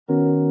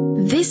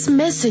This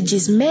message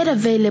is made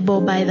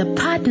available by the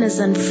partners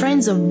and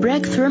friends of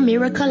Breakthrough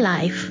Miracle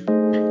Life.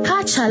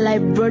 Catch our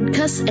live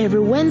broadcasts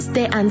every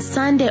Wednesday and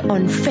Sunday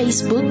on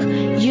Facebook,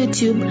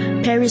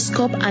 YouTube,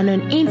 Periscope, and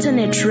on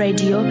internet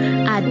radio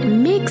at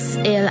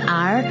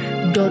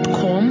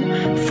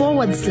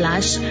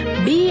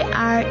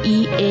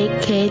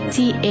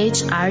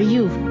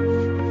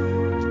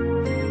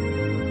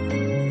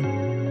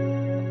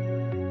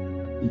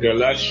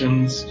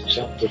Galatians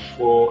chapter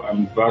 4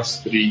 and verse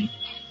 3.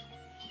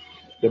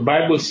 The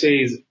Bible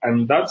says,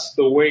 and that's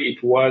the way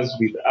it was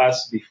with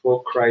us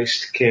before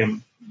Christ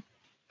came.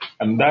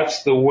 And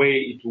that's the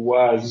way it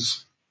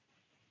was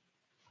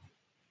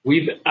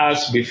with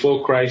us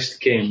before Christ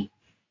came.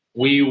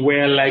 We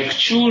were like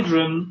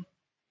children.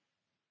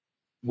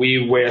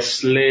 We were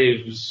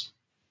slaves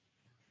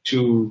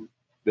to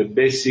the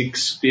basic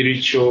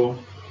spiritual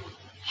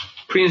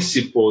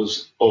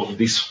principles of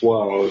this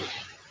world.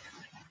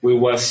 We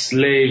were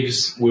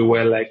slaves. We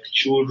were like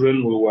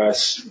children. We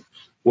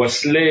were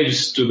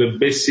slaves to the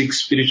basic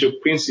spiritual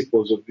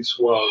principles of this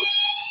world.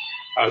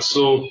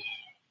 So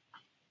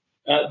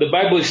the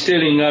Bible is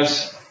telling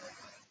us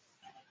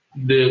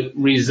the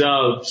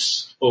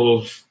results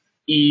of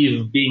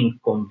Eve being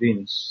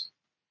convinced.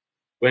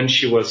 When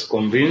she was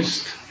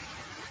convinced,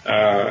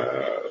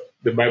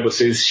 the Bible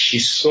says she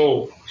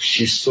saw.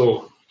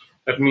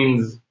 That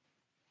means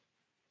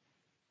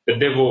the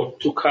devil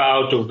took her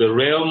out of the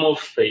realm of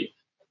faith,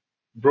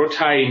 brought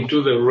her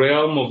into the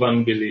realm of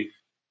unbelief.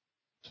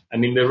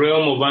 And in the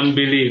realm of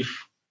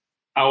unbelief,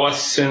 our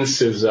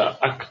senses are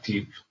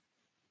active.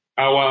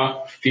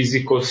 Our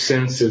physical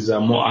senses are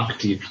more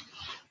active.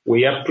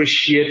 We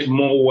appreciate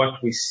more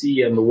what we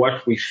see and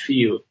what we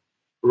feel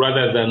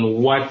rather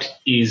than what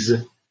is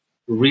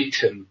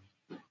written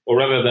or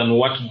rather than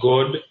what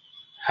God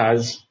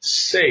has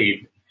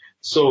said.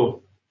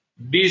 So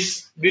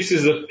this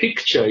is a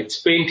picture. It's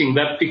painting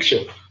that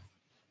picture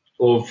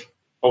of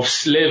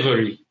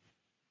slavery.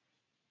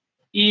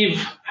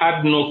 Eve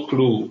had no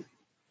clue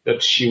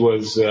that she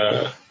was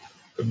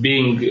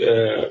being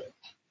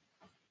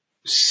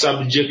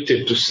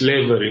subjected to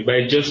slavery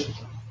by just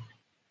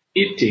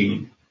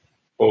eating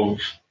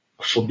of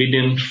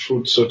forbidden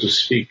fruit, so to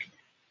speak.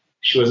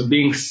 She was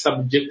being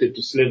subjected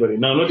to slavery.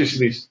 Now notice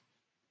this.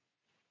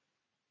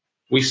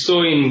 We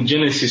saw in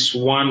Genesis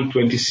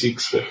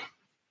 1:26 that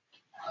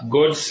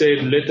God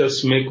said, let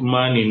us make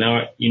man in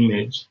our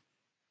image,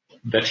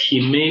 that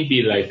he may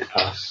be like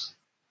us.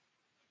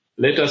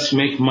 Let us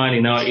make man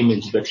in our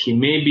image, that he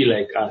may be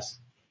like us.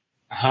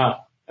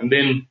 And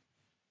then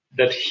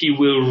that he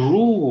will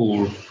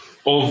rule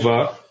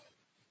over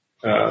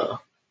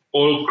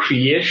all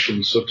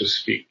creation, so to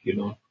speak,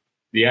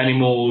 the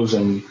animals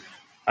and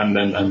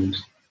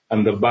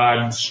the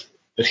birds,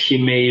 that he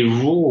may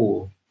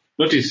rule.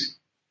 Notice,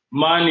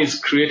 man is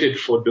created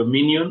for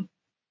dominion,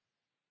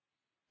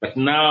 but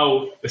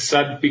now a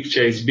sad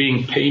picture is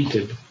being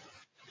painted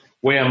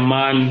where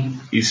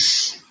man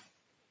is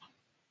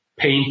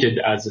painted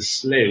as a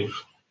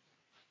slave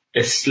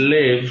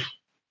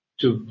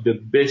to the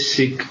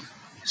basic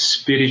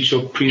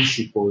spiritual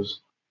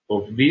principles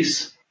of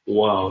this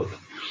world.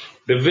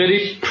 The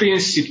very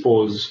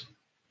principles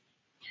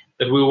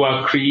that we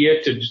were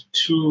created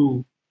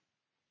to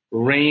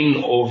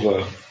reign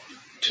over,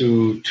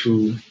 to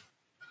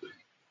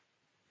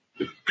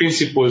the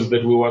principles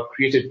that we were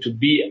created to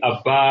be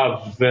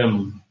above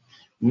them.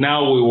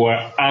 Now we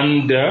were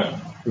under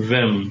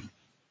them.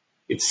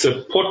 It's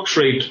a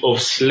portrait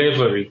of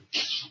slavery.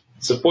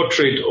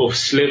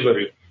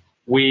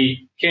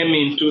 We came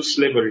into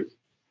slavery.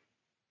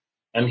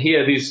 And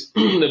here this,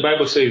 the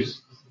Bible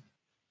says,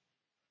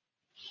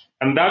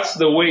 and that's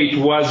the way it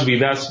was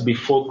with us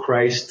before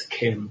Christ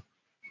came.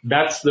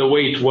 That's the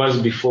way it was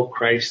before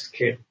Christ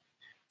came.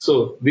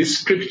 So this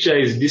scripture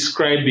is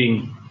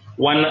describing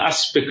one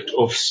aspect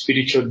of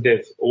spiritual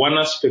death, one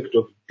aspect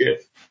of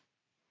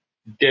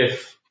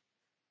death.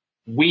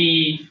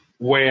 We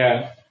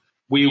were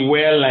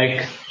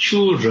like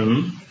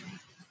children.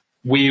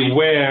 We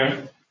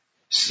were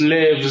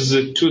slaves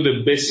to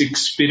the basic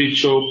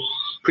spiritual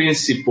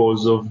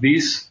principles of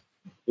this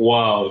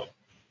world.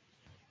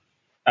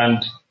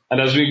 And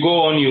as we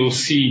go on, you'll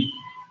see,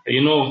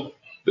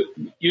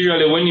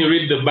 usually when you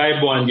read the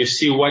Bible and you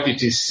see what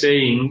it is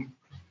saying,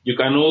 you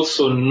can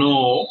also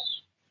know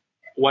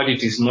what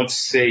it is not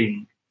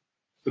saying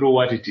through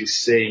what it is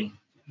saying.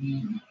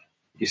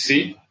 You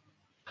see?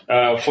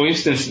 For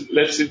instance,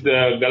 let's see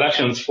the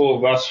Galatians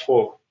 4 verse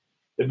 4.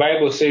 The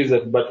Bible says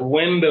that, but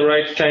when the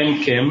right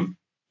time came,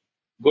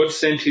 God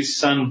sent his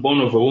son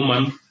born of a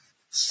woman,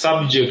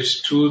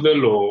 subject to the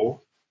law.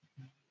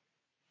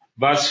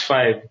 Verse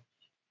 5.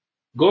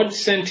 God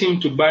sent him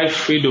to buy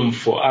freedom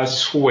for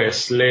us who were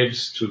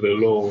slaves to the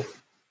law,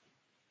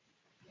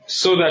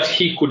 so that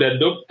he could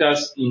adopt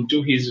us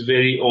into his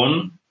very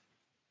own,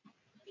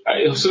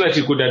 so that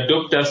he could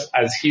adopt us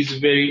as his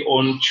very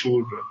own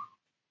children.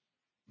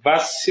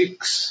 Verse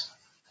 6,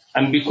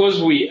 and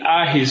because we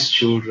are his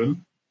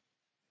children,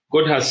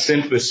 God has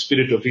sent the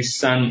Spirit of his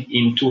Son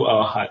into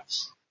our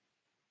hearts.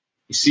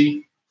 You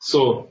see,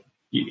 so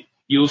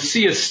you'll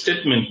see a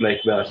statement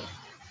like that.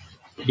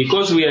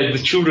 Because we are the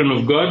children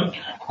of God,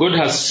 God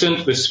has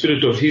sent the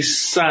Spirit of His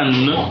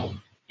Son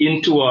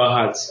into our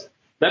hearts.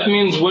 That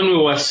means when we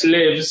were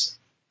slaves,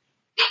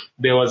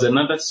 there was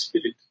another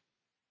spirit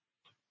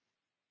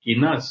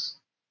in us.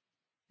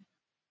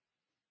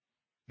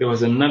 There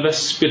was another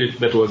spirit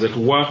that was at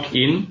work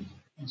in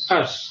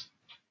us.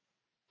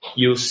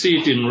 You'll see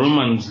it in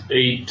Romans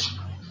 8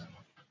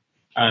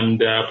 and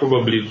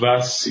probably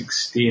verse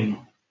 16.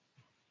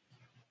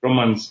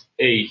 Romans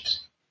 8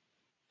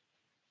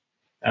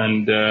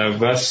 and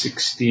verse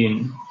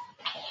 16.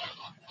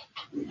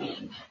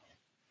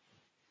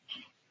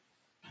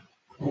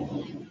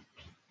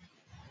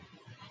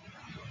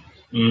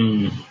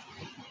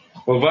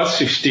 Or verse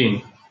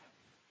 15.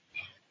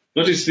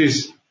 Notice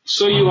this.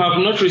 So you have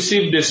not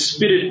received the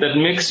spirit that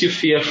makes you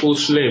fearful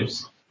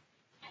slaves.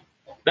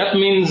 That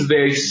means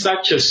there is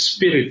such a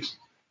spirit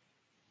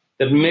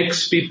that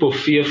makes people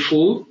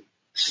fearful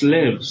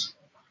slaves.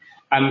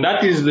 And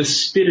that is the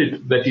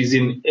spirit that is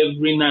in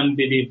every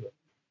non-believer.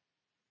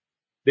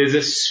 There's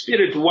a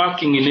spirit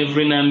working in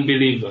every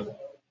non-believer.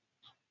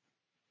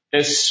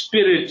 A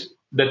spirit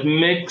that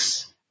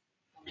makes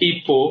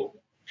people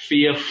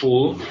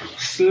fearful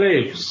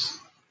slaves.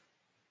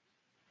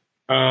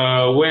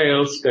 Where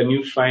else can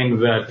you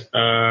find that?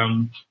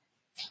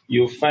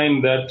 You'll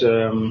find that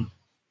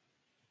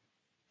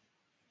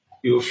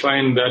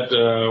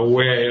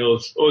where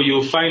else? Oh,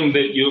 you'll find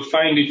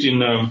it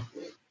in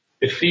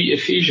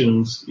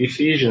Ephesians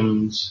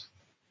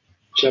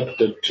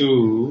chapter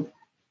 2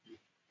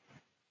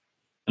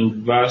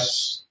 and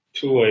verse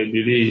 2, I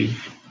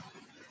believe.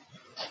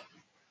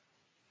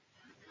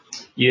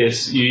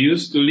 Yes, you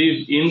used to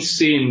live in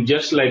sin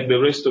just like the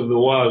rest of the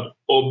world,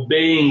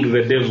 obeying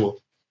the devil.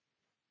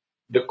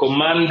 The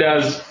commander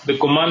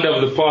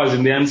of the powers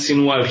in the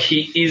unseen world.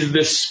 He is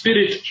the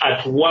spirit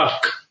at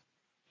work.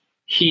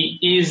 He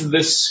is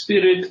the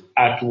spirit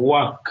at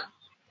work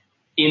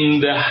in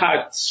the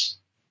hearts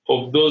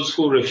of those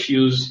who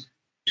refuse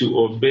to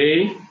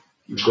obey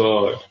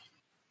God.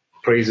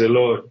 Praise the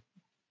Lord.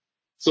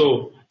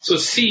 So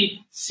see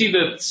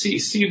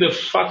the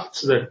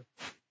facts that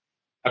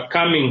are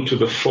coming to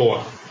the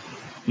fore.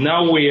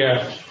 Now we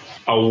are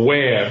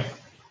aware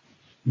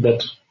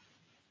that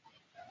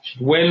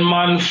when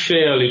man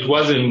fell, it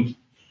wasn't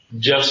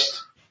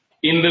just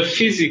in the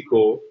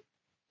physical.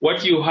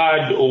 What you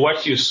had or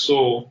what you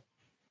saw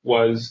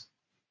was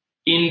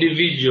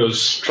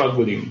individuals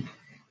struggling.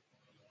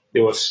 They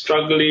were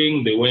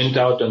struggling, they went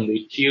out and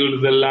they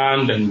tilled the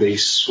land and they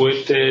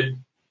sweated,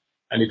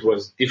 and it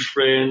was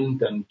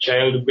different, and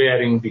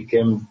childbearing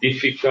became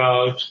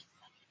difficult,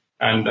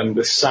 and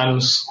the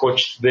sun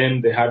scorched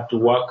them, they had to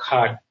work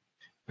hard.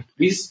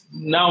 This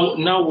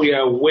now we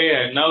are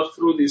aware, now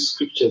through these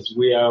scriptures,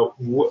 we are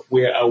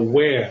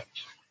aware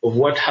of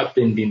what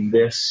happened in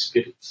their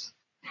spirits.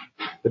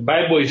 The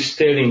Bible is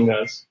telling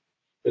us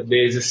that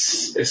there is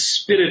a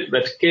spirit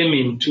that came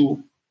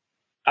into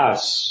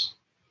us.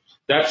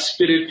 That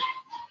spirit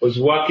was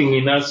working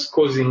in us,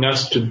 causing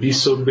us to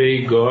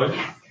disobey God.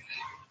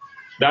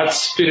 That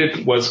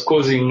spirit was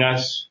causing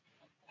us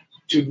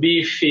to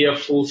be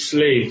fearful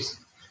slaves.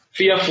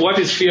 What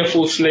is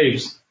fearful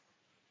slaves?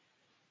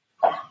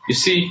 You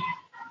see,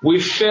 we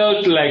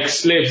felt like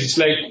slaves.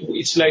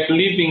 It's like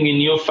living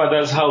in your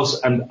father's house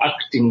and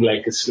acting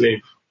like a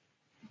slave.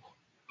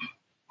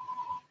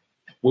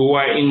 We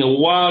were in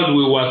a world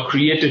we were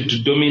created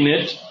to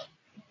dominate,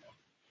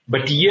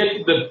 but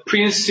yet the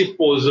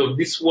principles of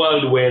this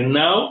world were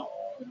now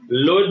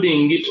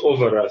lording it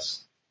over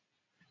us.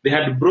 They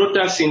had brought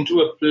us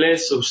into a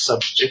place of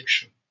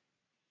subjection.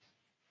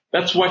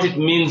 That's what it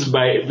means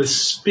by the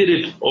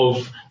spirit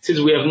of, since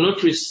we have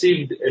not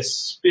received a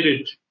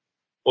spirit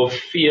of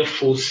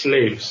fearful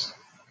slaves.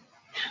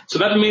 So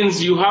that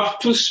means you have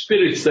two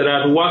spirits that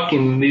are at work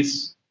in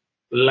this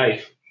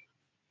life.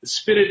 The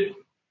spirit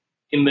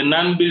in the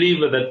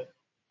non-believer that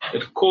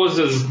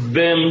causes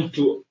them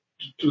to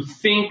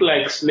think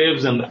like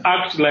slaves and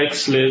act like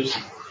slaves,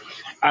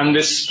 and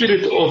the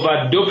spirit of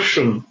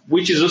adoption,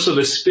 which is also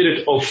the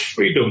spirit of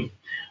freedom,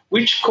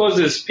 which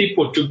causes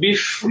people to be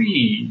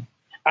free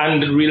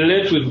and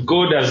relate with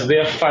God as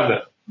their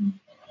Father.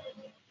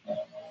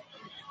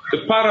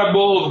 The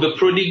parable of the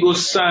prodigal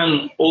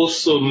son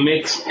also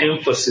makes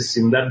emphasis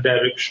in that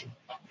direction.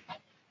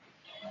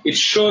 It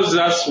shows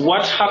us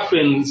what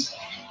happens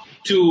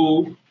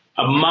to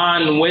a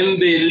man when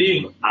they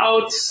live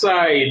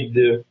outside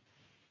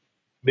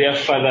their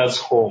father's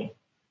home.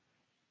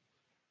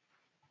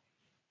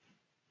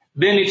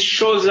 Then it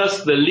shows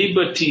us the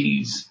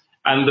liberties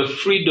and the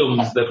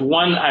freedoms that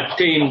one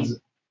attains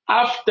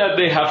after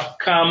they have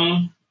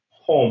come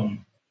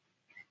home,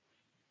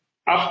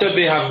 after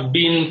they have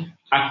been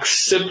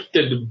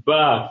accepted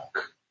back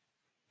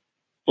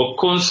or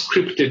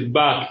conscripted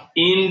back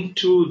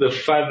into the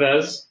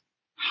Father's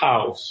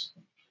house.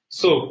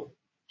 So,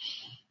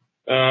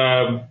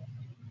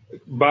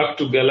 back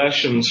to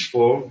Galatians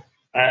 4.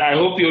 I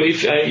hope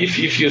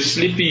if you're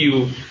sleepy,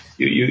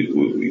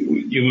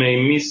 you may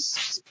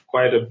miss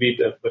quite a bit,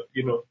 but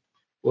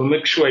we'll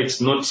make sure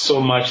it's not so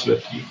much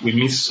that we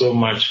miss so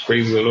much.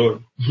 Praise the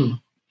Lord.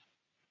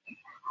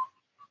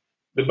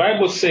 The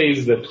Bible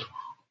says that,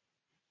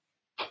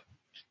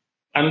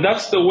 and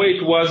that's the way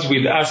it was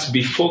with us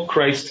before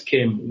Christ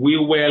came. We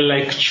were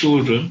like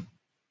children.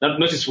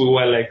 Notice we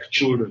were like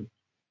children.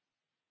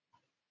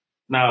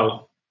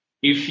 Now,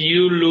 if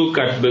you look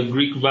at the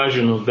Greek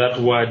version of that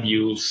word,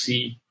 you will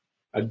see,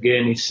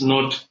 again, it's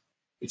not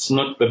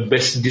the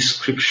best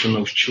description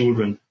of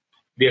children.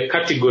 There are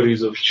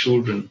categories of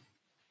children.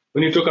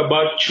 When you talk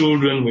about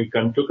children, we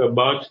can talk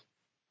about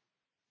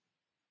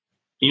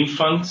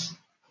infants.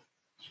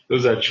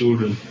 Those are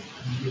children,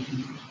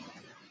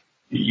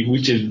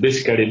 which is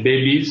basically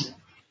babies.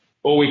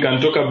 Or we can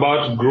talk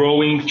about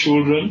growing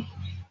children.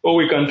 Or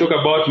we can talk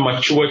about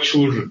mature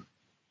children.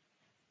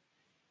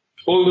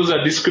 All those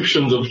are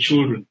descriptions of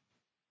children.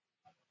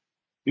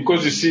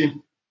 Because you see,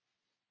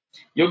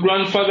 your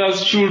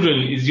grandfather's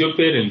children is your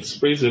parents.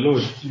 Praise the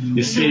Lord.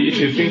 You see, if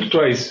you think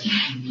twice,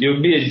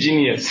 you'll be a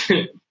genius.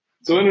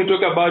 So when we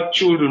talk about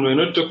children, we're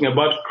not talking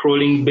about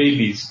crawling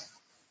babies.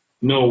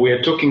 No,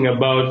 we're talking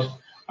about,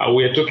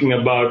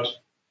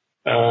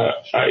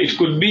 it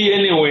could be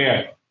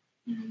anywhere.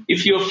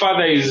 If your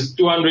father is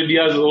 200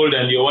 years old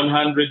and you're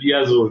 100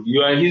 years old,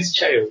 you are his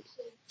child.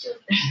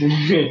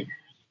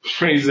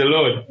 Praise the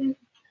Lord. The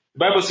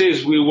Bible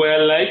says we were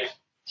like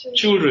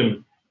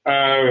children.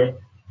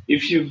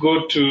 If you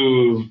go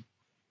to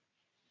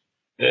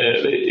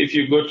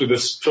the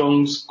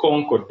Strong's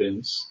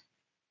Concordance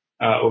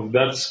of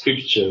that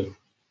scripture,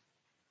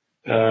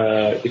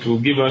 it will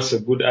give us a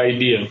good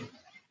idea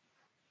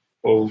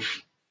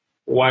of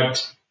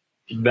what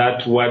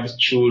that word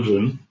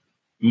children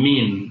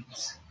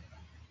means.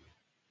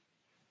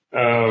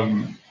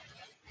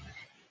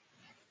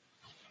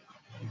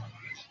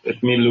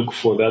 Let me look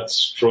for that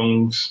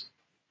Strong's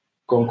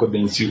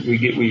Concordance.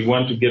 We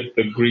want to get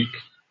the Greek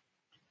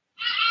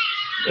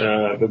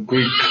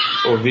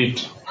of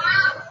it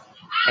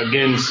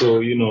again.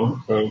 So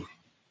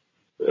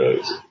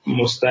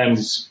most times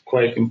it's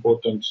quite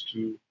important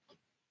to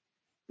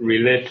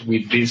relate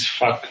with these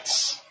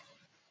facts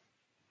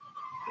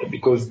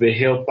because they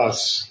help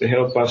us. They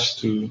help us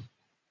to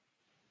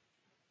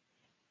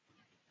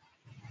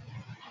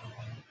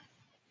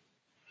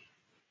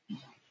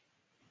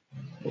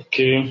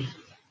okay.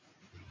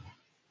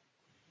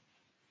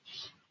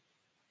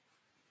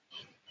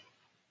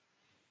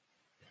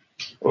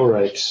 All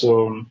right.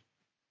 So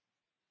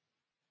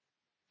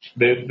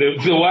the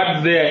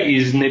word there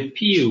is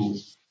nephew.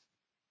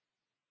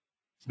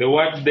 The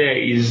word there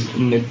is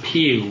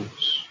nephew.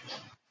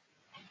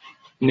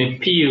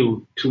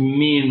 Nephew to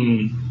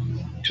mean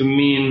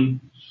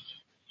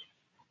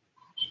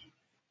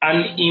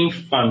an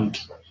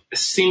infant, a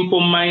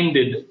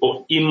simple-minded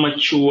or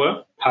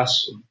immature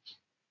person.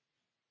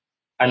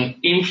 An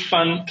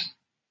infant,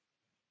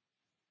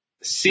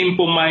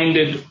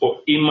 simple-minded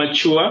or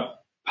immature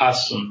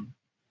person.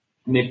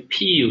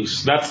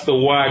 Nepios, that's the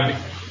word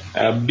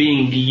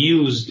being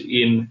used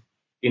in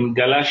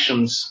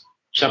Galatians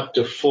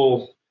chapter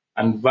 4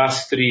 and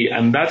verse 3.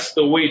 And that's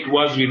the way it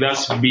was with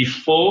us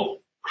before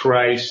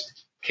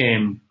Christ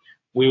came.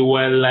 We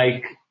were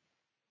like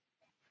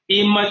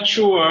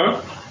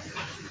immature,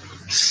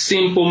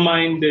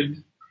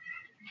 simple-minded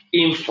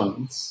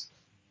infants.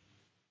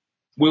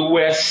 We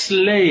were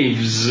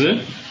slaves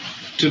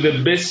to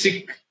the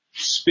basic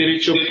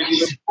spiritual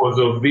principles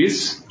of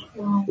this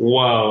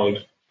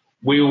world.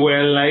 We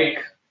were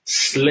like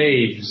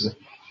slaves.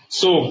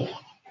 So,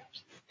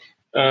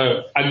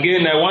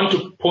 again, I want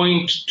to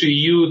paint to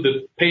you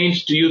the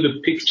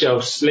picture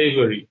of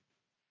slavery.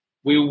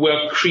 We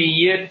were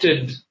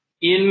created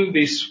in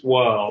this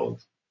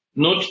world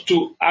not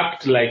to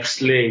act like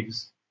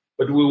slaves,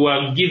 but we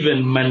were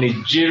given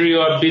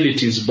managerial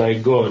abilities by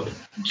God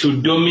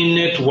to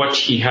dominate what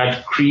He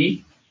had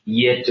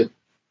created.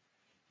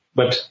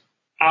 But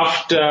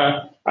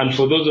after, and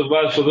for those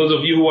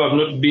of you who have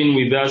not been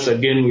with us,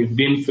 again, we've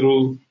been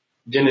through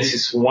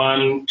Genesis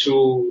 1,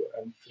 2,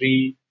 and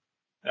 3,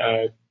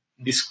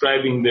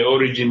 describing the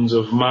origins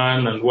of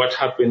man and what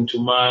happened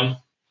to man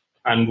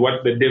and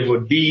what the devil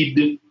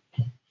did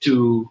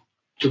to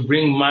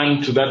bring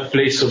man to that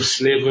place of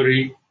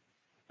slavery.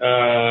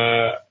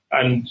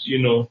 And,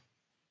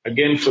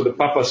 again, for the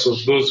purpose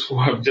of those who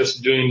have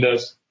just joined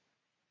us,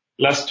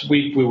 last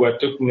week we were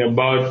talking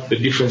about the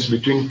difference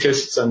between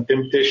tests and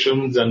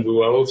temptations, and we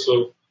were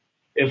also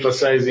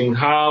emphasizing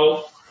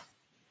how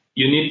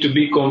you need to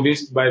be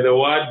convinced by the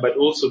word, but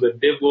also the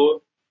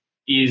devil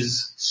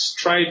is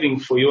striving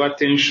for your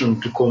attention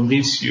to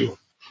convince you,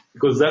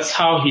 because that's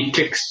how he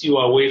takes you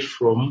away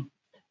from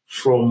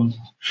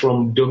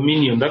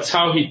dominion. That's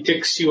how he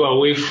takes you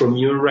away from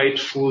your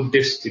rightful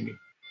destiny.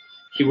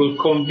 He will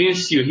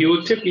convince you. He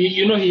will take,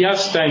 he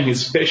has time.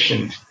 He's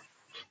patient.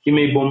 He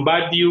may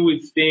bombard you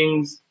with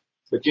things,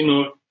 but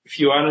if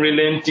you're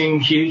unrelenting,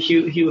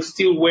 he'll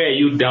still wear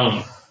you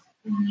down.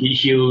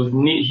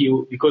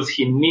 Because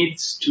he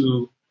needs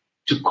to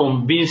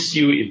convince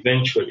you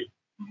eventually.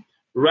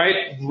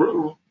 Right?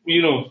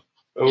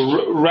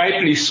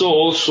 rightly so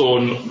also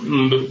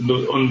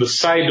on the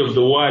side of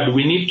the word,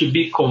 we need to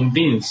be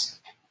convinced.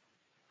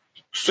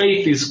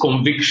 Faith is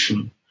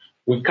conviction.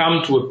 We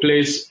come to a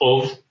place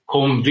of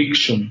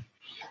conviction.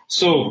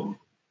 So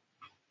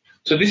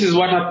this is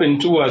what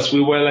happened to us.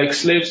 We were like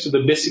slaves to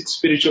the basic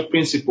spiritual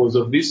principles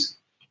of this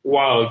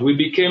world. We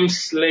became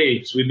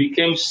slaves. We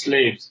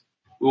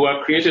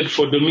were created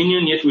for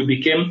dominion, yet we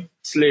became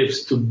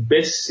slaves to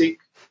basic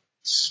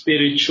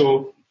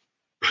spiritual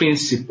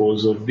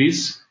principles of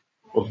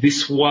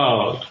this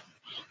world.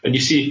 And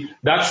you see,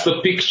 that's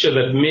the picture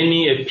that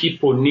many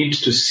people need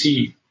to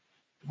see.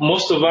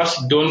 Most of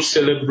us don't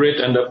celebrate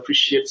and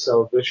appreciate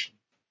salvation.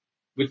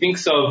 We think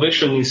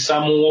salvation is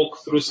some walk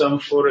through some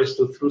forest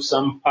or through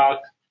some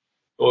park,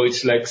 or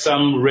it's like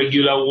some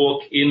regular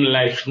walk in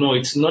life. No,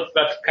 it's not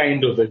that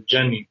kind of a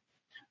journey.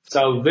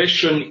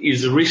 Salvation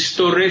is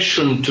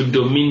restoration to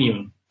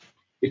dominion.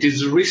 It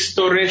is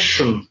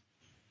restoration.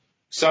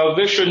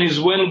 Salvation is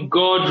when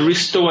God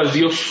restores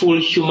your full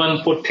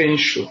human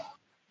potential.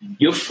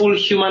 Your full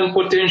human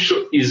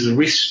potential is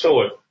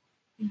restored.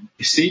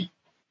 You see?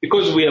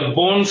 Because we are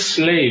born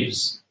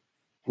slaves.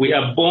 We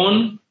are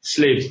born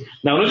slaves.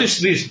 Now notice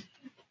this.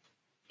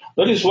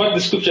 Notice what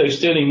the scripture is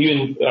telling you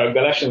in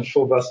Galatians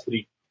 4 verse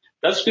 3.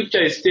 That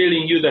scripture is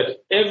telling you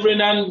that every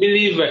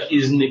non-believer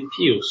is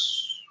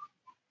nepios.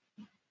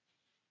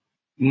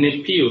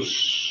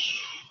 Nepios.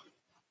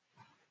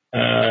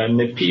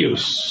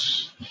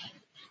 Nepios.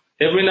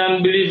 Every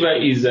non-believer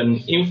is an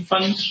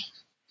infant,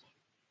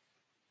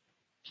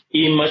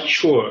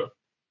 immature,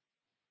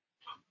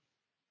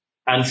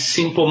 and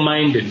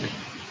simple-minded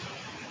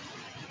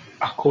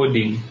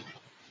according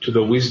to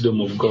the wisdom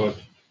of God.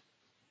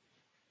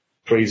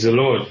 Praise the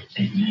Lord.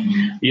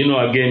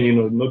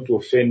 Again, not to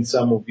offend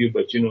some of you,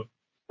 but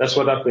that's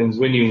what happens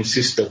when you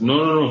insist that,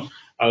 no,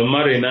 I'll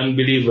marry an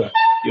unbeliever.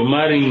 You're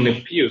marrying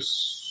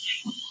nepios.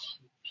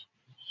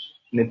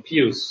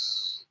 Nepios.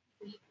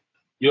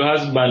 Your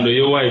husband or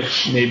your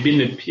wife may be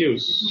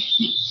nepios.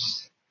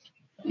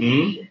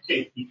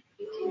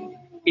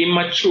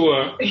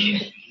 Immature,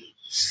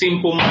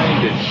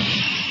 simple-minded,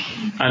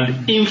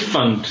 and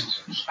infant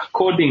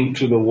according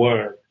to the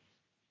word.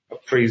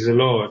 Praise the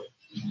Lord.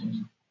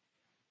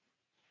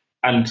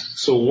 And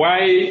so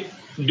why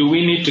do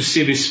we need to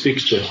see this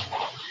picture?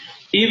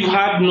 Eve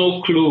had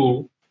no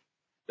clue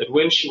that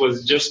when she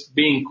was just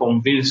being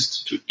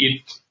convinced to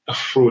eat a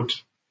fruit,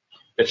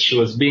 that she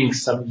was being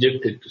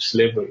subjected to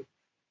slavery.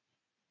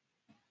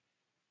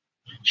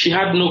 She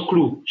had no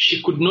clue.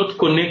 She could not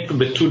connect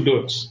the two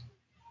dots.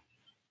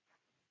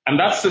 And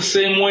that's the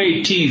same way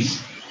it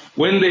is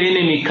when the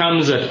enemy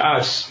comes at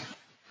us.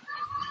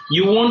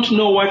 You won't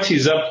know what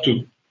he's up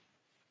to.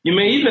 You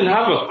may even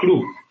have a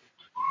clue,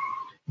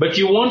 but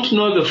you won't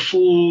know the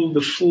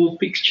full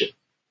picture,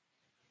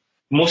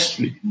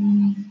 mostly.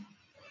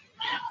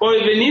 Or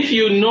even if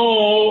you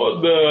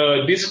know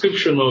the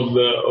description of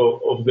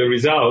the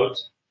result,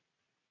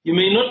 you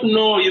may not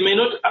know, you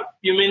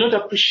may not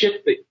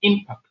appreciate the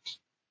impact.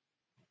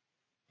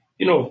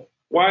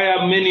 Why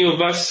are many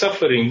of us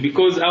suffering?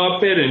 Because our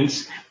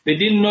parents, they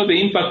didn't know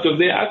the impact of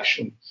their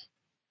actions.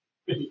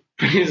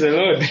 Praise the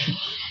Lord.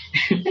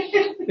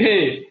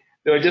 Hey,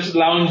 they were just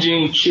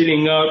lounging,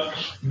 chilling out,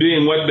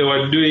 doing what they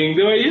were doing.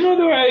 They were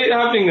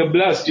having a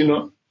blast,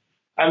 and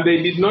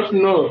they did not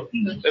know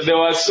that they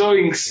were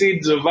sowing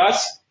seeds of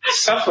us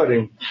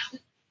suffering.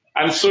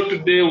 And so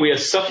today we are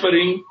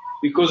suffering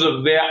because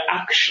of their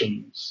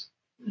actions.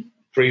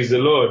 Praise the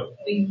Lord.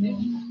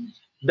 Amen.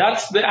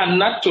 That's the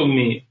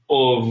anatomy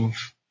of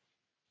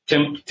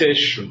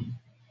temptation.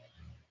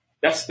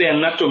 That's the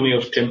anatomy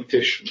of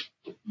temptation.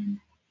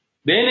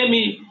 The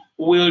enemy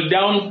will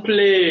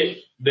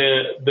downplay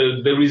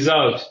the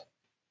result.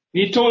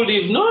 He told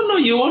Eve, no,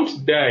 you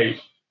won't die.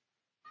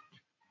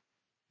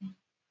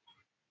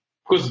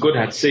 Because God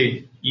had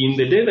said, in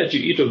the day that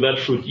you eat of that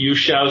fruit, you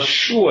shall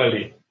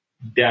surely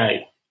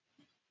die.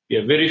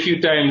 There are very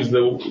few times the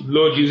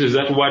Lord uses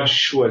that word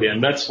surely,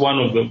 and that's one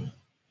of them.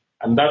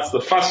 And that's the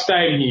first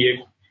time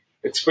he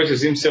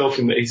expresses himself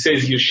he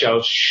says, you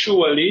shall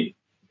surely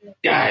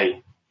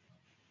die.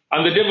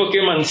 And the devil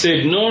came and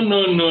said, no,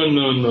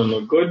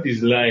 God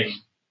is lying.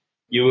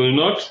 You will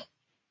not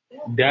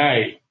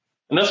die.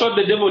 And that's what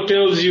the devil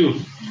tells you.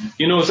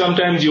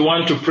 Sometimes you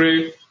want to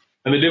pray,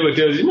 and the devil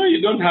tells you, no, you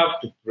don't have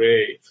to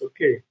pray. It's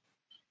okay.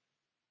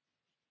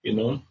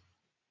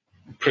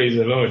 Praise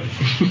the Lord.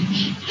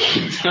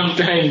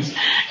 Sometimes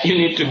you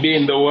need to be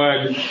in the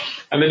Word,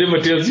 and the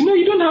devil tells you, no,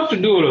 you don't have to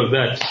do all of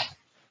that.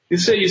 You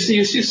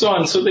see so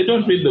and so, they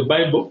don't read the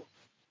Bible.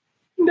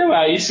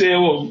 Never, you say,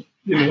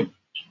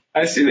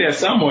 I see there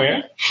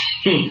somewhere.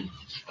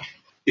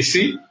 You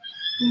see?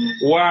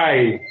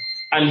 Why?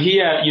 And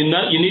here,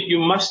 you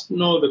must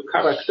know the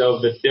character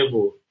of the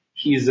devil.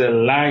 He's a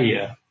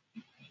liar.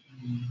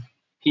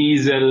 He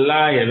is a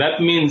liar.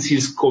 That means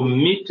he's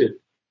committed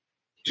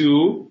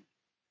to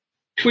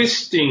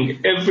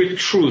twisting every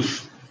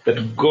truth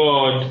that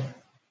God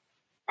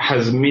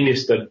has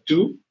ministered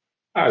to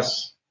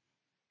us.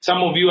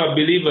 Some of you are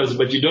believers,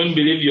 but you don't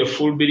believe you're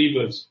full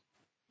believers.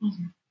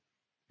 Mm-hmm.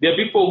 There are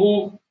people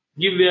who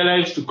give their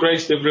lives to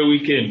Christ every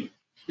weekend.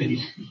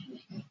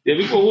 There are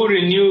people who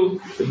renew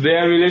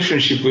their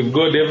relationship with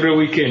God every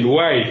weekend.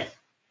 Why?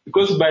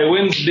 Because by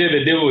Wednesday,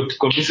 the devil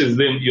convinces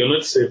them, you're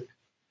not saved.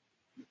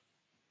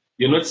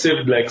 You're not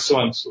saved like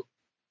so-and-so.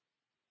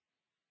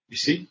 You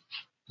see?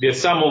 There are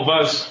some of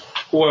us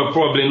who are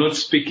probably not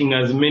speaking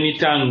as many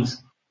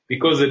tongues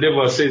because the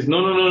devil says,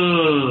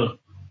 no.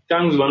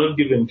 Tongues were not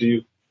given to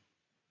you.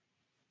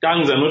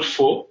 Tongues are not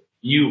for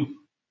you.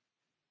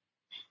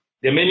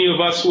 There are many of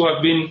us who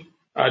have been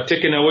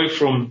taken away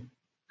from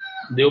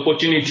the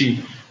opportunity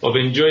of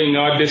enjoying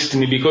our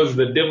destiny because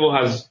the devil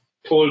has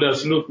told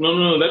us, look,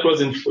 no, that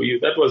wasn't for you.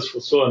 That was for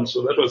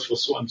so-and-so. That was for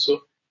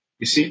so-and-so.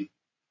 You see,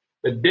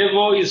 the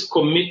devil is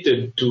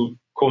committed to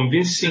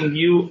convincing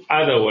you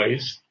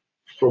otherwise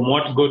from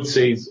what God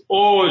says,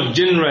 or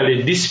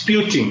generally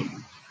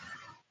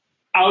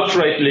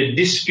outrightly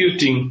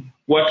disputing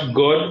what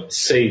God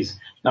says.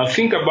 Now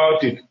think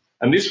about it,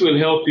 and this will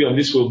help you and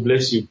this will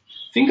bless you.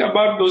 Think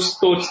about those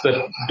thoughts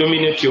that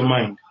dominate your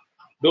mind.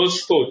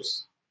 Those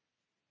thoughts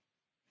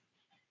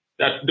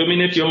that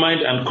dominate your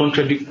mind and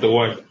contradict the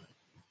word.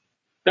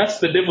 That's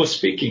the devil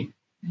speaking.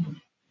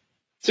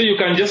 So you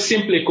can just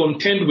simply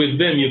contend with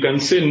them. You can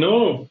say,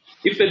 no.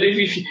 If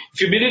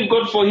you believe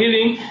God for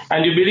healing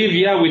and you believe,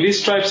 with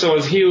these stripes I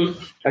was healed,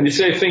 and you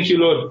say, thank you,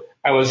 Lord,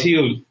 I was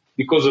healed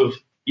because of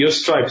your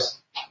stripes,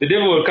 the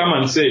devil will come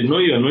and say, no,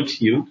 you are not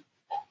healed.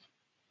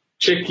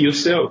 Check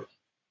yourself.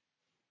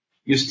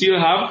 You still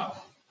have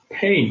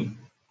pain.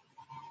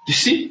 You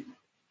see?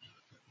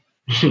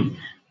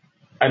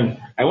 And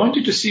I want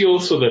you to see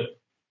also that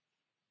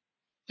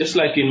just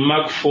like in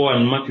Mark 4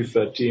 and Matthew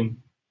 13,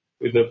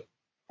 with the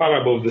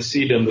parable of the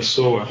seed and the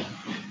sower,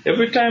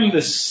 every time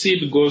the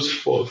seed goes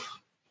forth.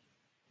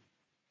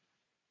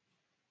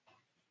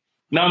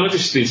 Now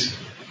notice this.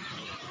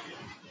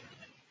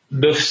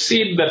 The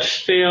seed that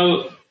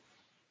fell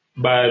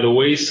by the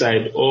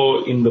wayside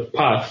or in the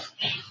path,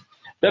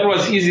 that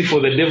was easy for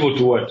the devil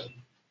to what?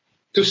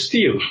 To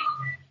steal.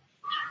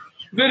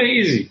 Very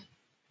easy.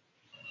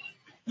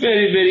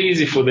 Very, very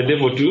easy for the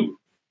devil to.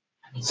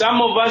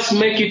 Some of us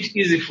make it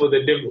easy for the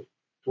devil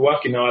to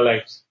work in our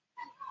lives.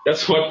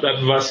 That's what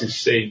that verse is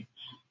saying.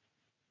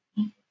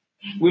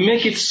 We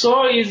make it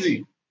so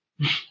easy.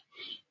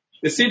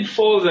 The seed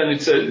falls and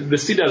the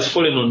seed has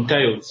fallen on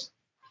tiles.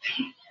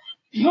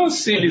 No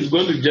seed is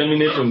going to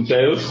germinate on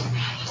tiles.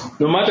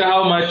 No matter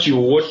how much you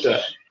water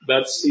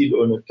that seed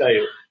on a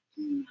tile,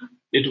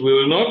 it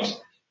will not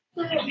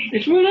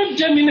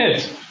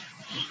germinate.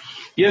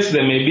 Yes,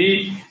 there may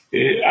be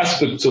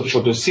aspects of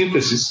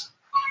photosynthesis,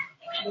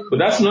 but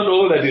that's not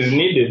all that is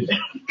needed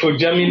for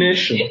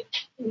germination.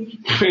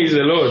 Praise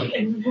the Lord.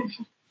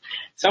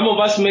 Some of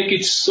us make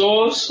it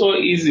so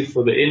easy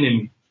for the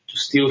enemy to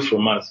steal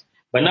from us.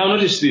 But now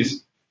notice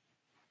this.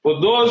 For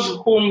those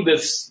whom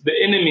the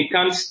enemy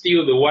can't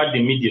steal the word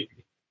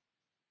immediately,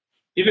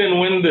 even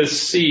when the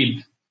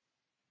seed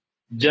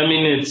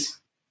germinates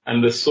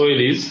and the soil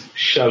is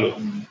shallow,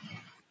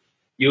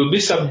 you'll be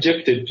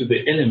subjected to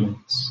the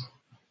elements,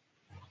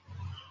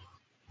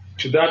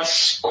 to that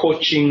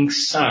scorching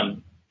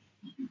sun.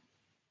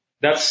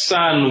 That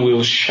sun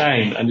will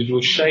shine, and it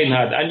will shine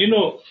hard. And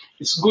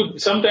it's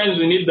good. Sometimes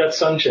we need that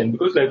sunshine,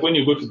 because like when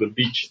you go to the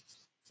beach,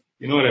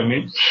 you know what I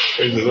mean?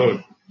 Praise the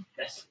Lord.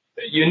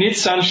 You need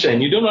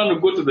sunshine. You don't want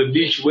to go to the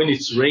beach when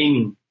it's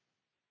raining.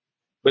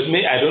 But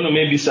I don't know,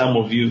 maybe some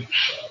of you,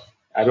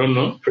 I don't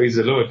know, praise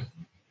the Lord.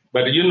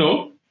 But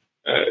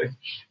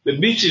the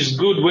beach is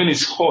good when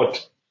it's hot.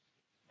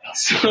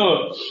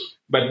 So,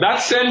 but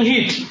that same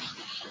heat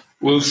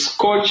will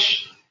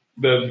scorch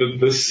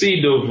the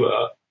seed of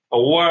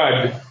a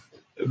word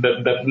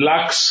that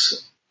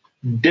lacks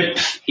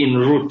depth in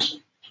root.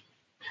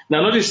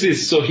 Now notice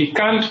this. So he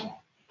can't,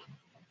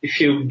 if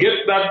you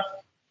get that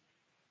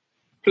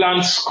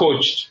plant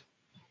scorched,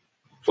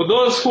 for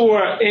those who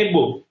are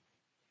able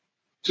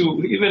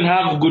to even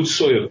have good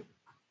soil,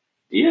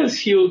 yes,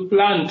 he'll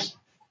plant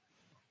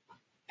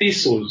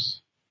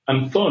thistles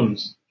and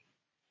thorns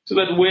so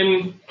that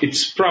when it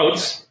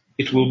sprouts,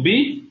 it will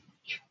be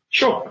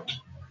choked.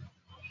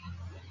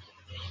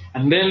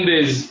 And then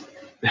there's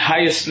the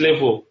highest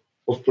level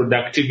of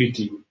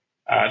productivity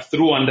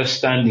through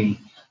understanding,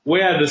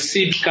 where the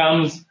seed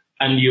comes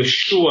and you're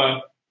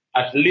sure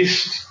at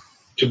least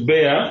to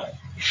bear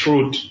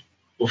fruit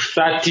of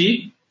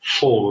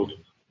 30-fold,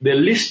 the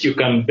least you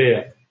can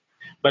bear.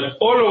 But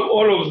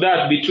all of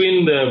that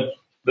between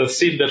the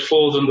seed that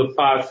falls on the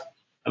path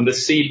and the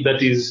seed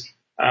that is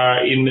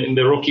in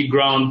the rocky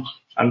ground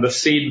and the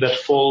seed that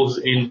falls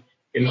in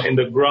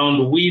the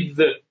ground with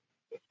the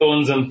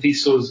thorns and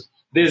thistles,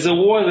 there's a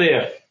war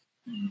there,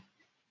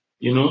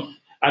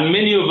 and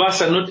many of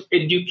us are not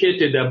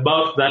educated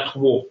about that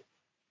war.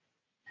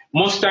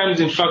 Most times,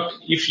 in fact,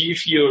 if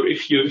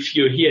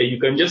you're here, you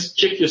can just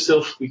check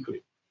yourself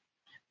quickly.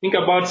 Think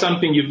about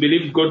something you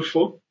believed God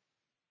for,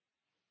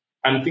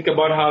 and think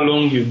about how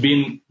long you've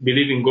been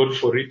believing God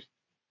for it.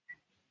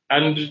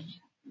 And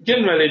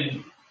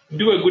generally,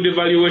 do a good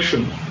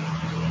evaluation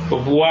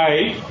of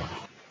why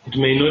it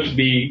may not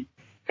be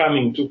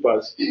coming to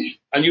pass.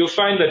 And you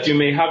find that you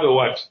may have a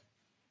what?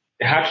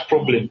 A heart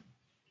problem.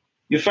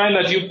 You find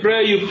that you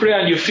pray,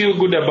 and you feel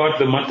good about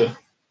the matter.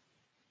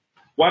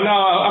 1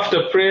 hour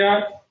after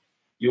prayer,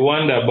 you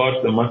wonder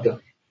about the matter.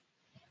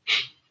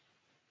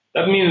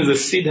 That means the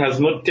seed has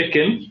not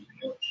taken.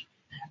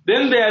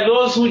 Then there are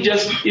those who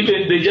just pray.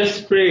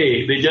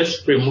 They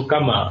just pray,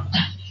 Mukama.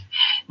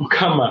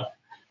 Mukama.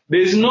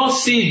 There is no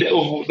seed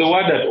of the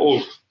word at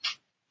all.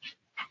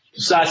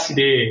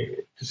 Tusaside.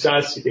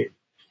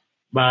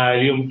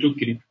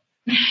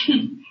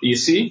 You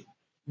see?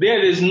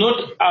 There is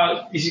not,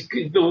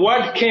 the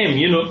word came,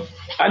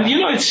 and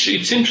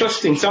it's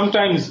interesting.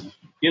 Sometimes,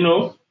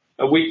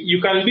 you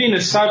can be in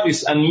a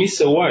service and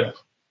miss a word.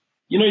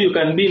 You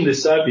can be in the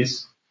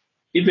service,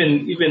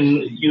 even you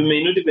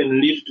may not even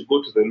live to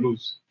go to the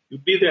loose.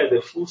 You'll be there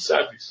the full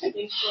service.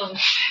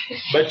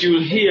 But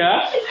you'll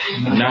hear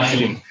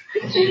nothing.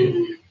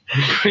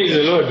 Praise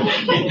the Lord.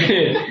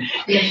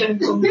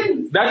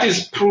 That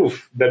is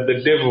proof that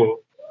the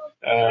devil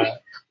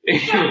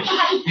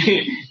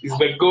is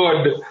the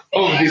God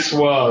of this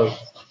world.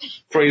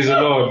 Praise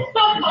the Lord.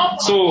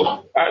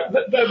 So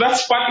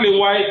that's partly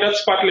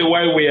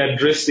why we are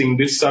addressing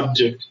this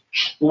subject.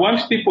 We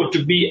want people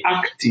to be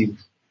active.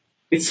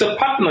 It's a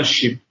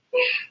partnership.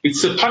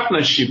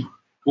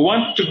 We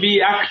want to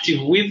be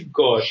active with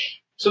God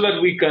so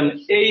that we can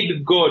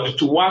aid God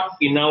to work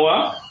in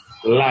our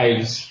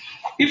lives.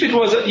 If it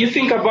was, you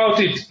think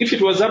about it, if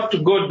it was up to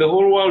God, the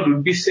whole world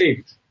would be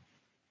saved.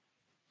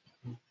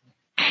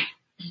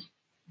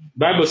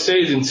 Bible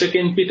says in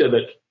 2 Peter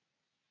that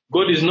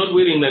God is not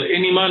willing that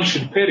any man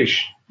should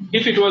perish.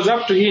 If it was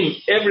up to him,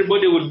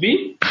 everybody would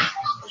be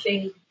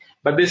saved.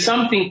 But there's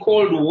something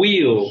called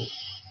will.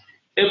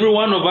 Every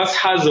one of us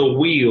has a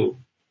will.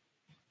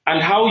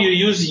 And how you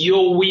use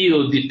your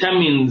will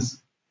determines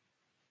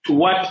to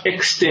what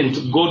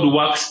extent God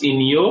works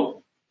in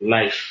your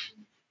life.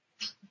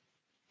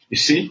 You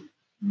see?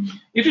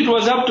 If it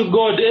was up to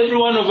God, every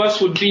one of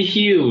us would be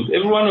healed.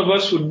 Every one of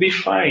us would be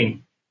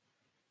fine.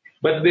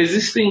 But there's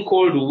this thing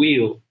called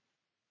will.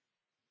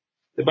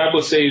 The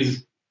Bible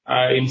says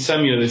in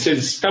Samuel, it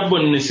says,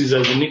 stubbornness is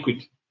as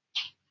iniquity.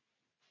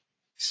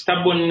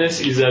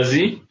 Stubbornness is as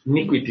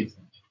iniquity.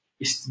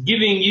 It's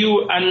giving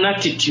you an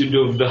attitude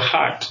of the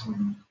heart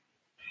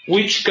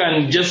which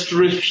can just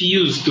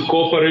refuse to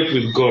cooperate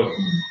with God.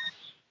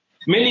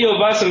 Many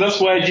of us, and that's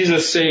why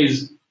Jesus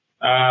says,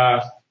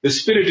 the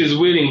spirit is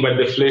willing, but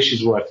the flesh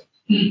is what?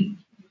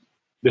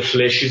 The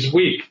flesh is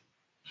weak.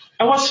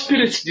 Our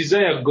spirits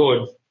desire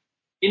God.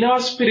 In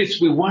our spirits,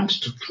 we want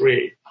to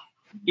pray.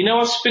 In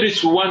our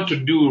spirits, we want to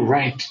do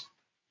right.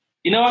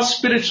 In our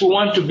spirits, we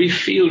want to be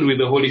filled with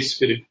the Holy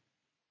Spirit.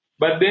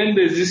 But then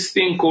there's this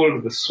thing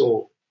called the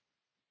soul.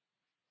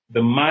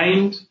 The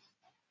mind,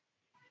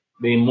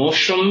 the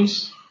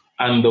emotions,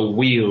 and the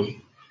will.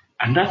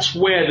 And that's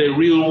where the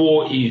real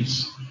war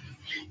is.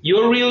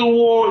 Your real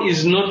war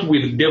is not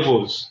with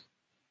devils.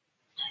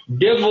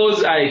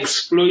 Devils are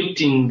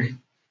exploiting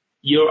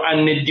your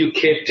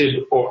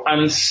uneducated or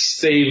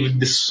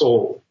unsaved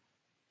soul.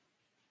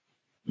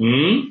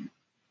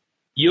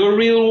 Your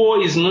real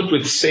war is not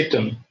with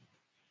Satan,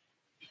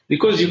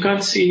 because you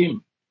can't see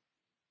him.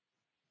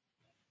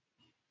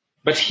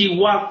 But he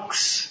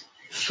works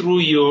through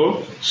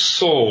your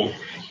soul,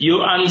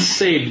 your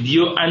unsaved,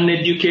 your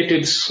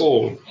uneducated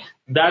soul.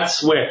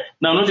 That's where.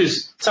 Now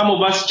notice, some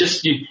of us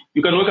just, you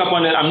can wake up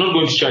one day, I'm not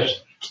going to church.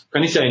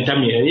 Kanisa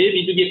entami.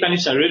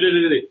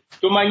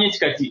 Tomanyi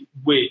chikati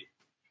gwe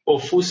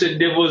ofuse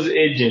devil's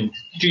agent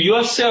to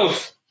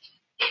yourself.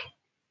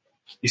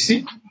 You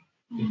see?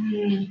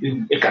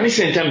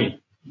 Kanisa entami.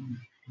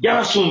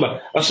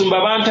 Yabasumba,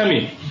 basumba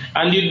bantami.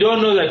 And you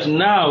don't know that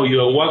now you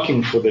are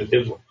working for the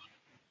devil.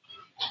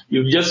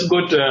 You've just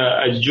got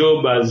a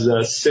job as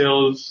a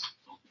sales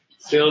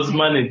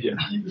manager.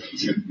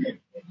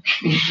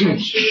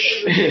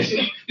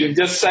 You've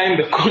just signed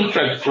the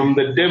contract from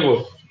the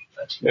devil.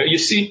 You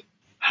see,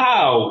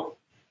 how?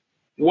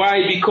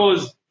 Why?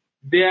 Because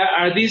there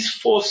are these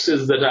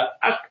forces that are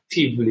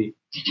actively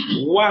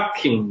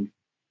working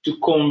to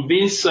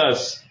convince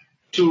us,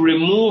 to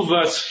remove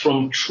us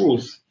from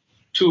truth,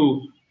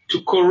 to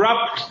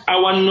corrupt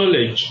our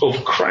knowledge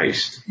of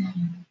Christ,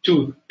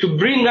 to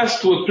bring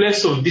us to a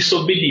place of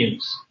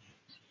disobedience.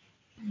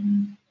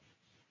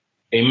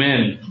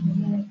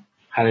 Amen.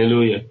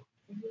 Hallelujah.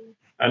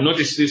 And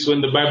notice this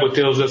when the Bible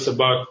tells us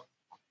about,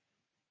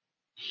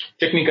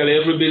 technically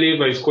every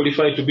believer is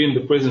qualified to be in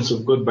the presence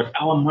of God, but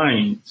our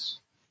minds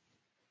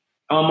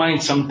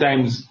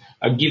sometimes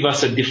give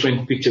us a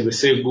different picture. They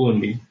say,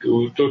 gundi,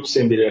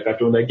 tutosembelera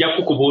Katonda,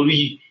 jakukuba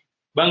oluyi,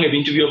 banga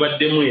ebintu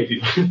byobaddemu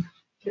ebyo.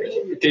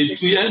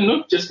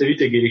 Not just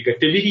ebitegereka,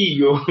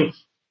 tebiriyo.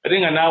 Ate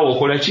nga naawe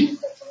okola ki?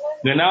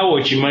 Nga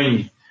naawe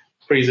okimanyi.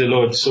 Praise the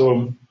Lord.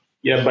 So,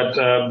 yeah, but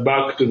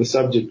back to the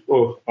subject.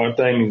 Oh, our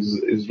time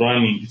is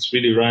running. It's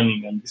really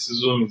running. And this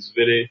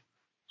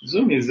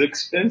Zoom is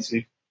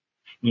expensive.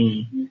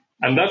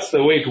 And that's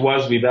the way it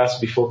was with us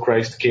before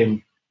Christ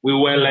came. We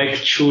were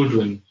like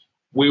children.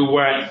 We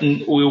were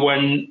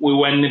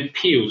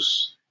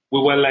nepios. We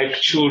were like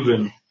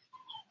children.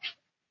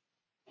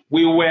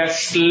 We were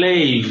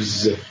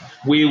slaves.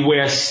 We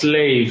were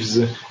slaves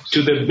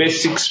to the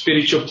basic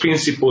spiritual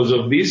principles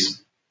of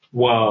this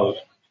world.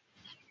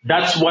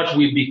 That's what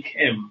we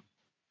became.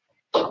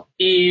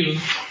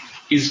 Eve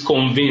is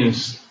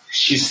convinced.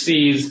 She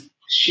sees,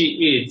 she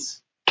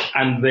eats,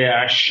 and they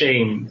are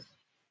ashamed.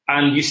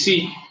 And you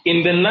see,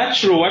 in the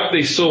natural, what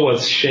they saw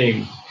was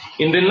shame.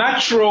 In the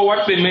natural,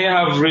 what they may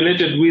have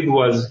related with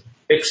was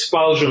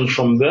expulsion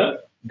from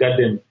the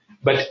garden.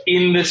 But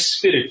in the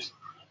spirit,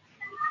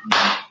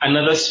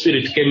 another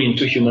spirit came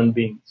into human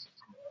beings.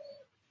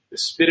 The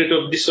spirit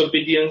of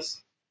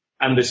disobedience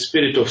and the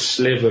spirit of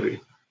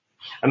slavery.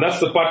 And that's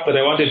the part that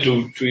I wanted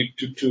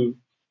to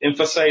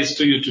emphasize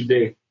to you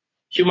today.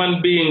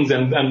 Human beings,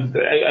 and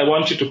I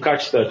want you to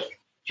catch that.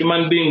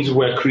 Human beings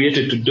were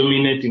created to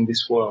dominate in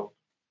this world,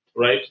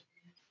 right?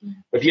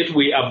 But yet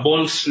we are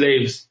born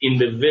slaves in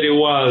the very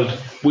world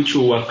which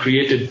we were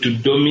created to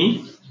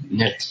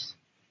dominate.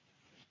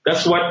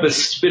 That's what the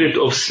spirit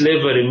of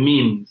slavery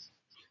means.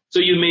 So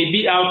you may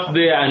be out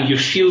there and you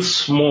feel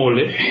small.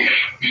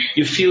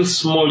 You feel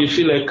small. You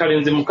feel like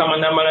kalenze mukama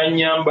namala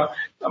nyamba,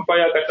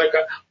 kampaya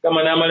kataka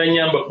kama namala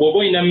nyamba.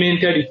 Bwoba ina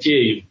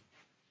mentality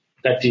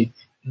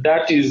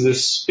that is the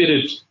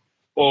spirit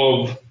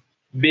of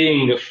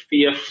being a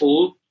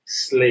fearful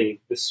slave,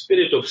 the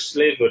spirit of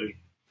slavery,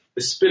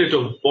 the spirit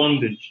of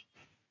bondage,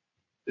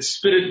 the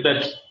spirit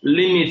that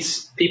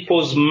limits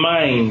people's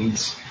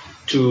minds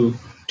to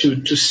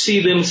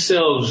see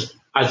themselves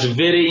as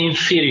very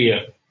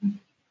inferior.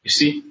 You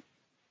see?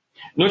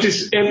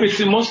 Notice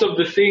everything, most of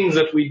the things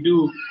that we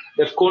do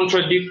that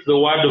contradict the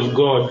word of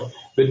God,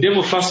 the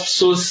devil first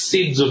sows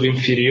seeds of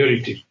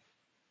inferiority.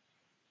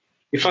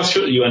 He first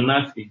shows you are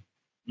nothing.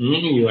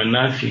 You are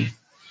nothing.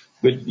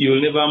 But you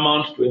will never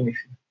amount to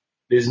anything.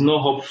 There's no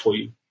hope for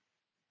you.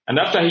 And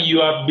after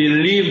you are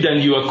believed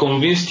and you are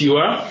convinced you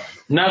are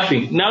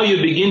nothing, now you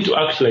begin to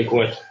act like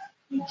what?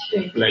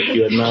 Like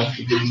you are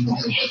nothing.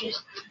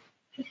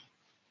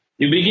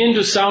 You begin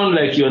to sound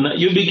like you are not.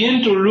 You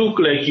begin to look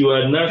like you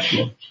are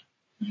nothing.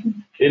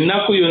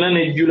 Ennaku yonna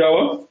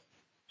nejjulawa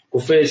ku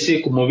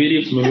feesi, ku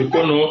mubiri, ku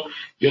mikono,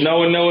 yonna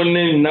wonna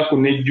ennaku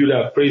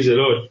nejjula. Praise the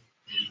Lord.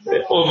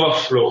 The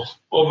overflow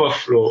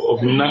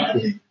of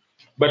naku.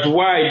 But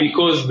why?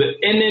 Because the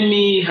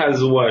enemy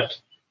has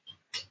what?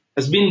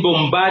 Has been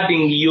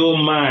bombarding your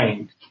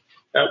mind.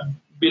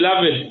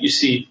 Beloved, you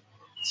see,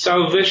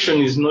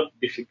 salvation is not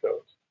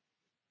difficult.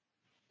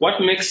 What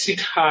makes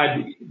it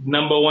hard,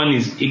 number one,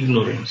 is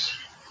ignorance.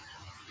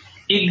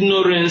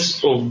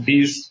 Ignorance of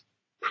these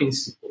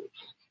principles.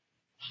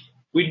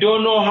 We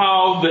don't know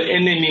how the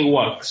enemy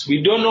works.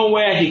 We don't know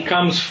where he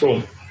comes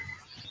from.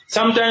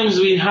 Sometimes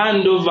we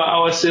hand over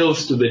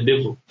ourselves to the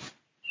devil.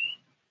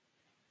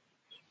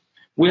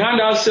 We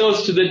hand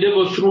ourselves to the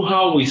devil through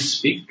how we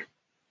speak.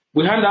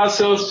 We hand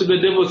ourselves to the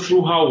devil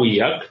through how we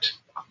act.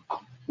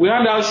 We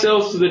hand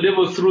ourselves to the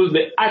devil through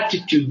the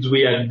attitudes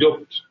we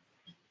adopt.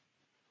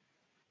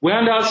 We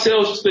hand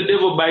ourselves to the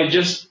devil by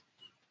just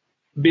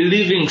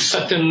believing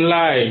certain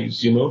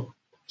lies,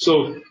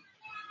 So,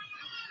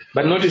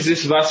 but notice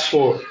this verse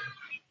 4.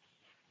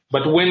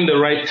 But when the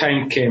right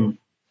time came,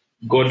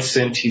 God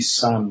sent his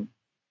son,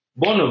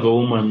 born of a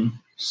woman,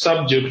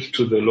 subject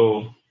to the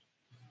law.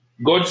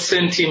 God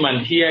sent him,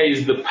 and here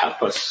is the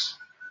purpose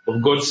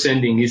of God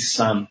sending his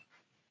son.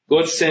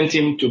 God sent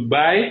him to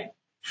buy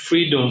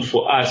freedom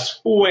for us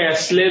who were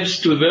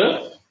slaves to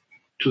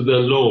the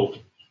law.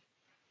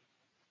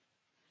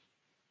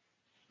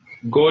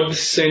 God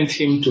sent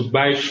him to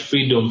buy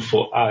freedom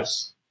for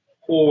us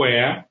who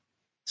were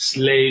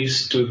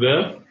slaves to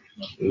the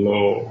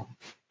law.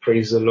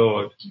 Praise the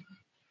Lord.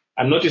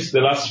 And notice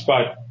the last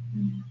part.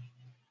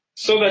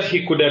 So that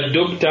he could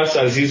adopt us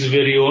as his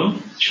very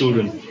own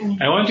children.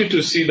 I want you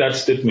to see that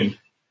statement.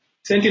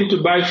 Sent him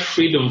to buy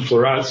freedom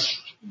for us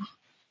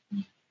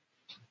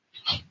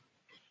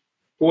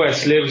who are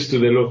slaves to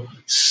the law.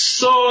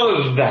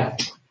 So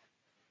that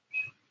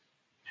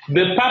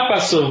the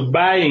purpose of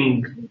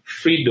buying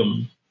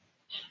freedom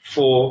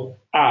for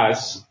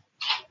us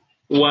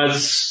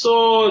was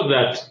so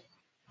that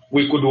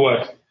we could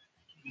what?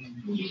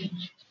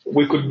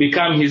 We could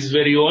become his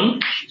very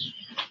own.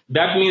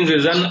 That means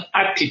there's an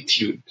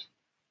attitude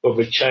of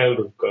a child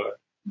of God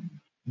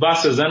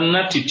versus an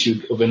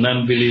attitude of an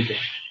unbeliever.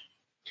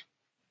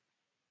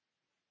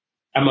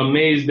 I'm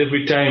amazed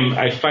every time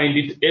I find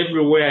it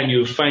everywhere, and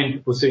you find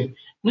people saying,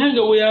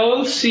 "Nanga, we are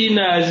all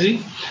sinners.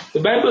 The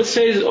Bible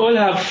says all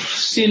have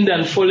sinned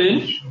and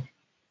fallen."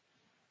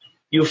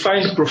 You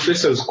find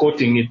professors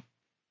quoting it.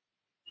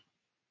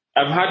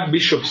 I've had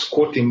bishops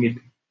quoting it.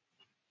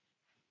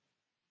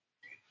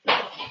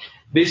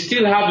 They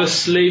still have a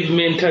slave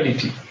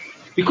mentality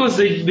because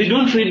they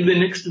don't read the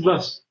next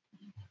verse.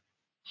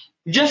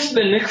 Just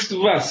the next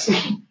verse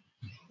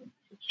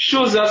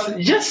shows us,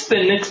 just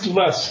the next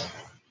verse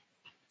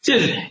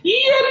says,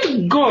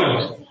 yet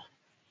God.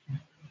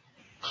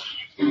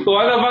 So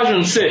other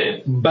versions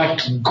say,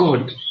 but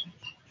God.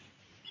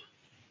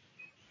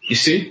 You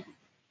see?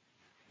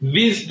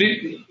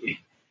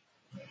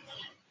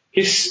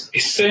 He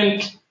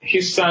sent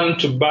his son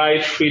to buy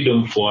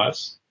freedom for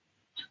us,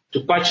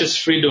 to purchase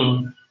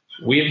freedom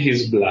with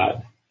his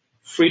blood,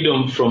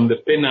 freedom from the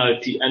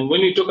penalty. And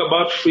when we talk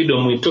about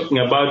freedom, we're talking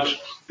about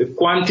the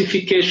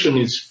quantification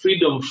is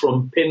freedom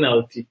from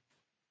penalty.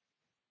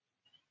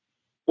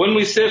 When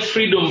we say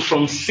freedom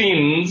from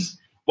sins,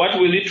 what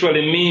we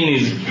literally mean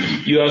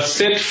is you are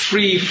set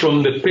free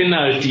from the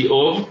penalty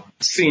of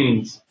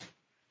sins.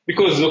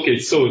 Because, okay,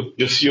 so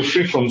you're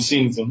free from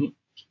sins,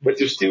 but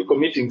you're still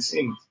committing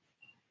sins.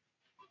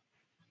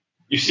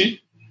 You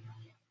see?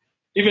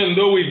 Even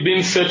though we've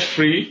been set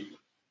free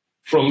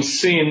from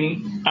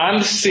sin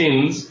and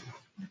sins,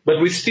 but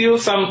we still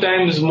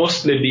sometimes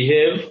mostly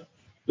behave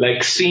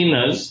like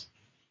sinners.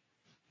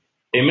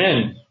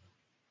 Amen.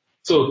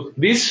 So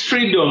this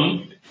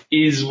freedom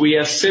is we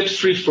are set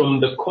free from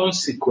the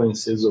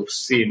consequences of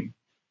sin.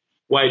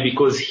 Why?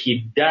 Because he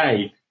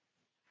died.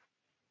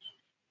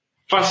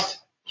 First,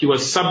 he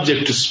was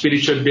subject to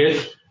spiritual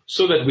death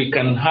so that we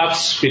can have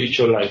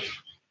spiritual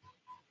life.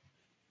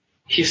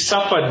 He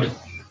suffered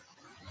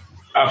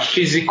a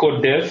physical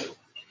death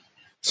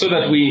so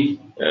that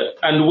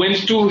and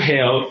went to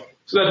hell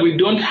so that we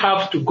don't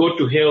have to go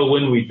to hell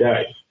when we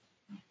die.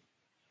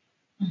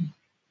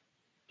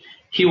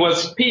 He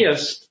was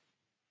pierced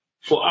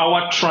for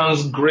our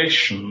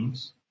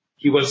transgressions.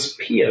 He was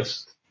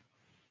pierced.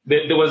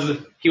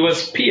 He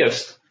was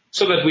pierced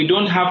so that we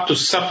don't have to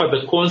suffer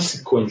the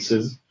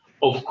consequences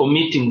of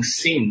committing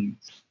sins.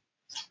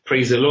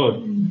 Praise the Lord.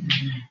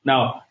 Mm-hmm.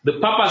 Now, the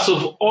purpose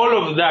of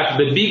all of that,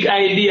 the big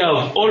idea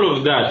of all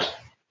of that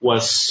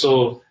was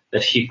so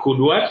that he could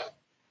what?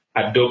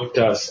 Adopt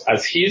us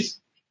as his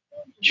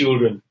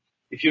children.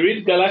 If you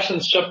read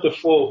Galatians chapter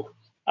 4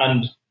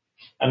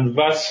 and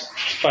verse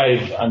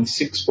 5 and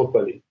 6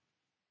 properly,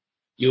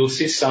 you'll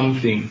see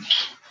something.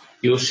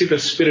 You'll see the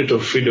spirit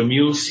of freedom.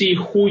 You'll see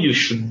who you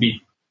should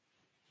be,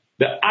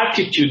 the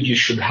attitude you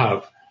should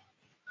have.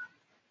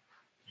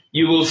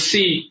 You will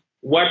see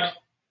what,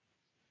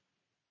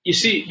 you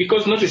see,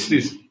 because notice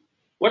this,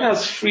 what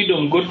has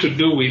freedom got to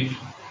do with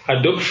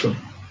adoption?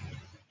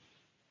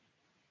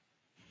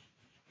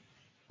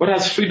 What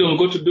has freedom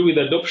got to do with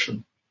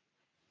adoption?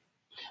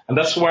 And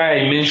that's why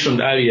I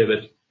mentioned earlier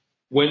that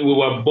when we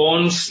were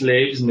born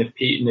slaves,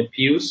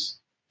 nepios,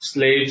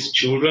 slaves,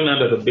 children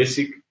under the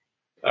basic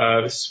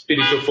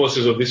spiritual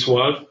forces of this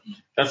world,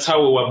 that's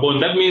how we were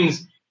born. That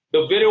means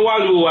the very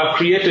world we were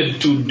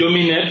created to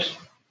dominate,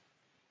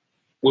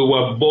 we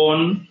were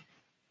born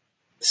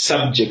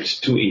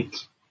subject to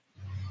it.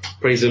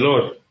 Praise the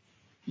Lord.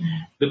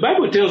 The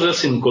Bible tells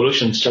us in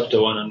Colossians chapter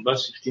 1 and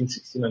verse 15,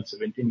 16, and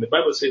 17, the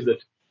Bible says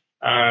that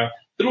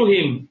through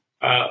him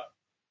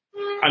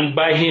and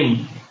by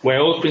him were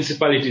all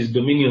principalities,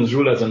 dominions,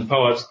 rulers, and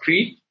powers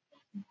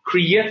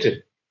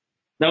created.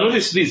 Now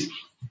notice this.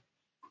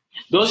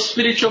 Those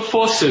spiritual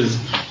forces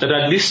that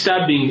are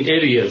disturbing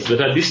areas,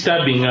 that are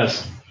disturbing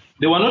us,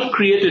 they were not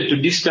created to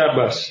disturb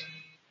us.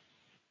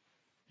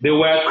 They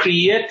were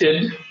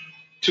created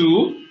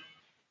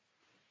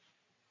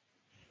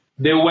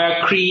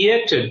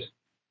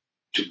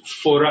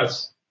for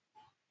us,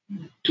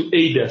 to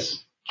aid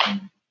us.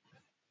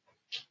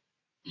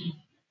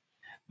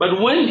 But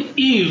when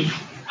Eve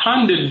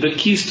handed the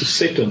keys to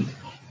Satan,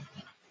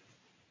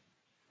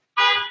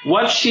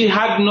 what she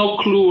had no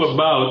clue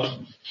about,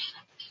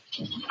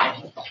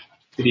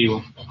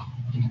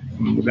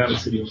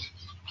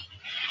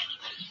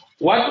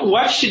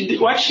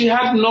 what she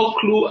had no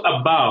clue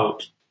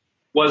about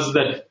was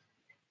that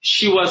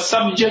she was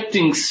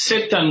subjecting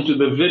Satan to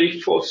the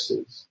very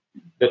forces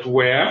that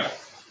were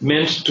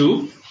meant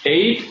to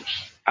aid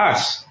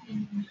us.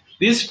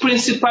 These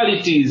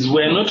principalities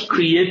were not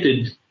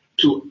created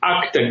to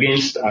act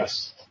against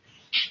us.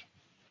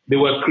 They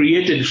were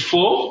created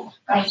for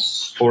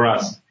us.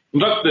 In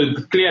fact,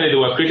 clearly they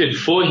were created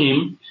for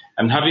him,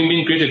 and having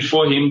been created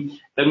for him,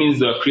 that means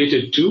they were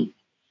created to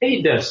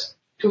aid us,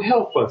 to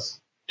help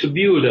us, to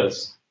build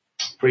us.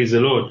 Praise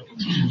the Lord.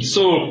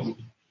 So,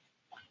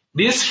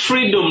 this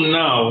freedom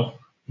now,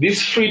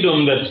 this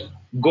freedom that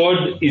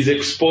God is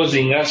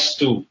exposing us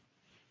to,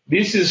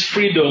 this is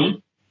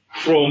freedom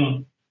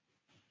from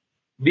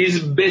these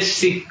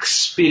basic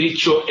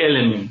spiritual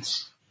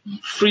elements.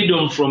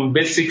 Freedom from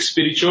basic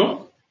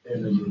spiritual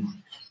elements.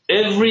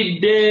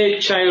 Everyday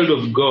child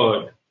of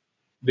God,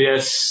 there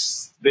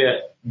are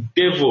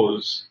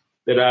devils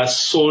that are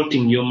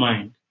assaulting your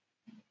mind.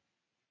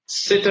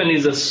 Satan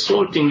is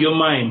assaulting your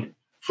mind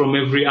from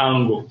every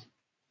angle.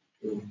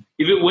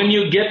 Even when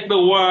you get the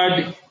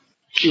word,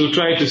 he will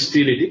try to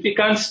steal it. If he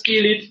can't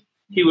steal it,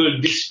 he will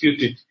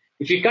dispute it.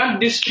 If he can't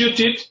dispute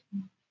it,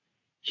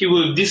 he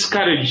will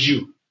discourage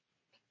you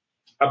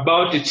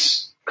about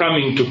its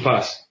coming to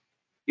pass.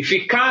 If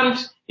he can't,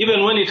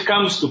 even when it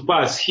comes to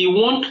pass, he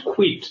won't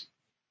quit.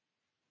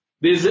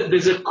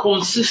 There's a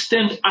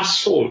consistent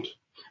assault.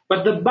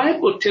 But the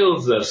Bible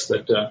tells us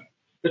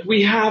that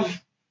we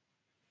have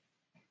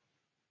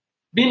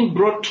been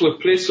brought to a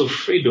place of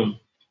freedom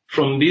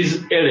from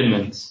these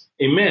elements.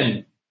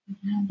 Amen.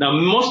 Now,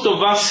 most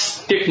of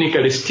us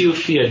technically still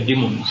fear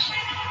demons.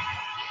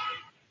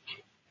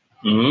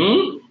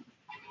 You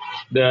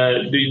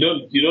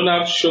don't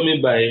have to show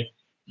me by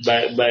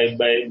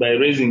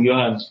raising your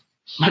hand.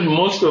 But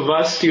most of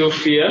us still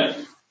fear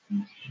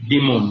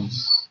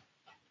demons.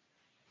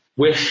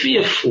 We're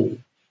fearful.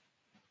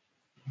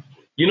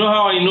 You know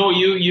how I know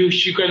you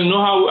can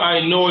know how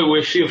I know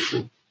we're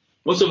fearful.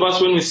 Most of us,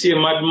 when we see a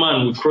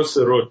madman, we cross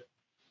the road.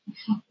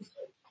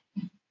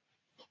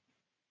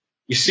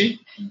 You see?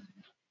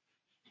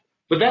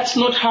 But that's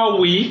not how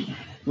we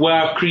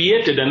were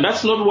created, and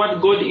that's not what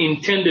God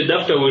intended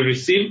after we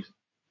received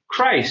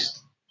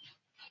Christ.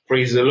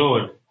 Praise the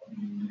Lord.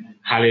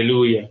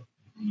 Hallelujah.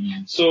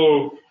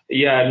 So,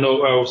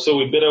 so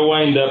we better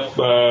wind up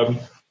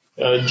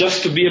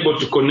just to be able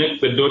to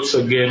connect the dots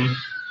again.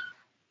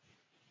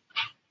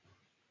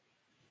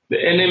 The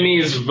enemy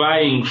is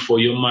vying for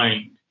your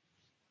mind.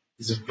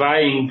 He's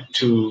vying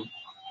to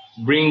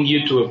bring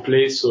you to a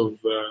place of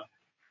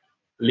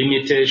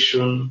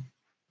limitation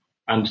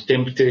and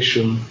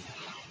temptation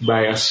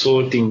by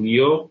assaulting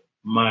your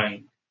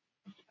mind.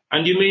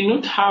 And you may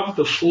not have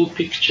the full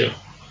picture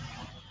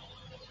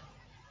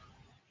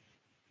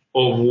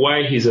of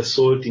why he's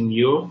assaulting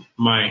your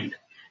mind.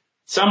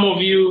 Some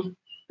of you,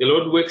 the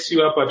Lord wakes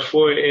you up at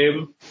 4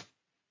 a.m.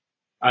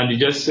 and you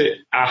just say,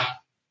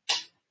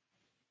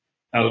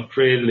 I'll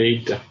pray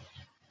later.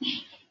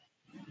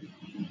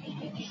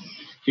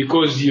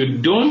 Because you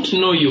don't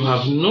know, you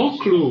have no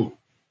clue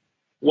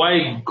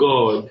why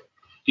God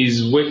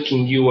is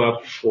waking you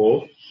up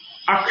for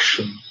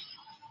action.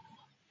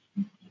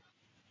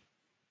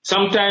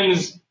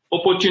 Sometimes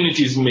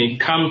opportunities may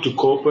come to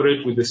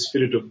cooperate with the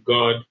Spirit of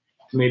God.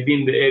 It may be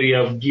in the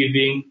area of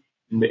giving,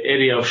 in the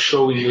area of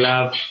showing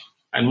love,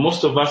 and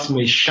most of us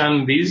may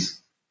shun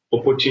these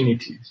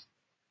opportunities.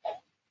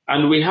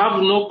 And we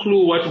have no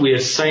clue what we are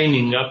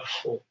signing up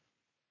for.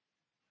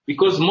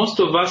 Because most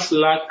of us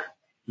lack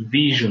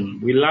vision,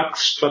 we lack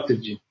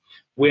strategy.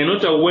 We are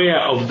not aware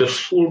of the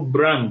full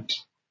brunt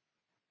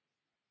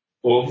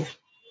of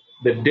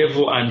the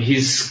devil and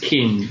his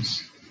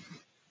schemes.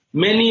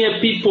 Many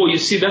people, you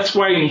see, that's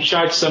why in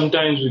church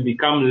sometimes we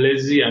become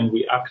lazy and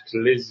we act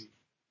lazy.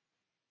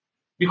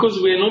 Because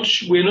we're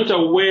not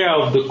aware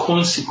of the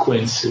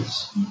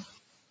consequences.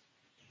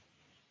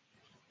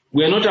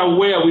 We're not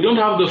aware, we don't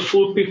have the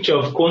full picture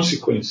of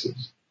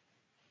consequences.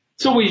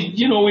 So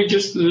we're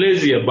just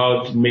lazy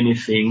about many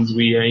things.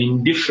 We are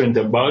indifferent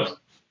about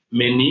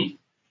many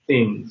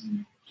things.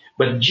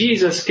 But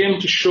Jesus came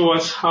to show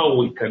us how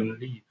we can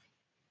live.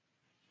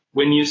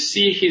 When you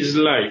see his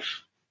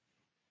life,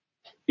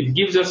 it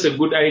gives us a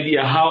good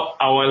idea how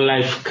our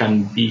life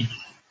can be.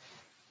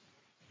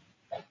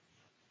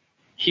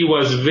 He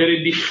was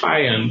very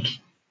defiant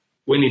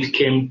when it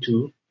came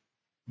to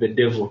the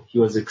devil. He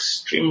was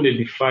extremely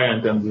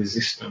defiant and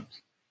resistant.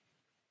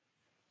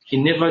 He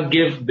never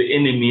gave the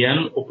enemy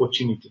an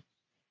opportunity.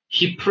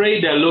 He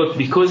prayed a lot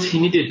because he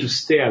needed to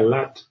stay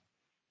alert.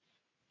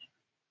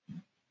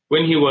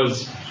 When he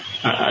was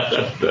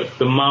at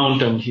the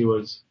mountain, he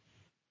was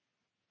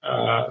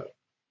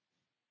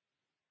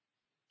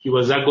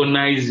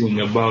agonizing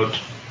about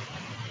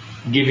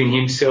giving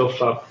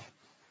himself up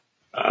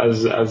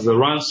as a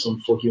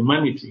ransom for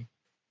humanity.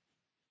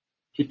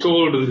 He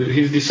told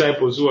his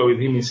disciples who were with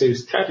him, he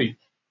says, "Tarry,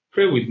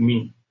 pray with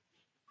me."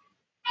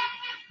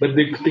 But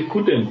they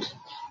couldn't.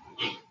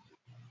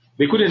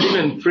 They couldn't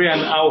even pray an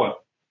hour.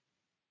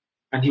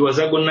 And he was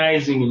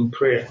agonizing in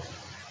prayer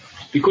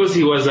because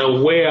he was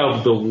aware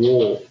of the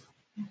war.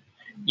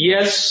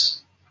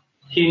 Yes,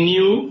 he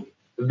knew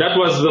that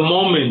was the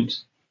moment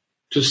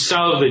to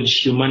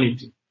salvage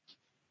humanity.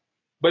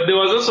 But there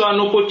was also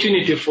an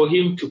opportunity for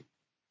him to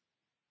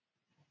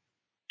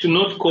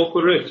not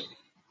cooperate.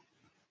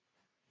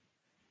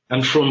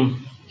 And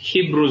from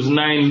Hebrews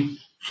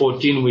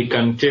 9:14, we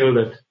can tell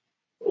that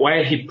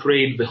while he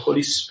prayed, the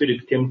Holy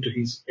Spirit came to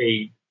his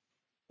aid.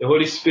 The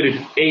Holy Spirit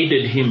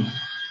aided him.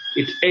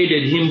 It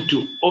aided him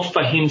to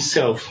offer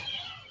himself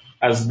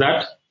as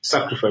that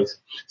sacrifice.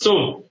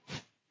 So,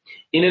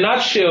 in a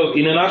nutshell,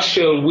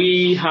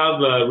 we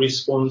have a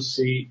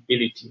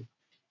responsibility.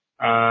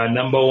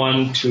 Number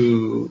one,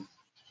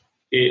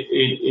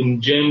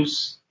 in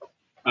James,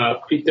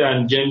 Peter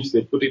and James,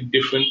 they put it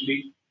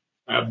differently,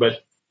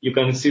 but you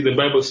can see the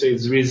Bible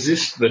says,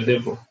 resist the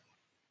devil.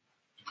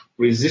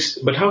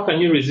 Resist, but how can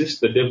you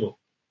resist the devil?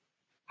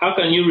 How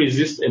can you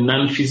resist a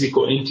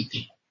non-physical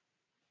entity?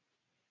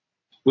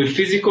 With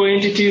physical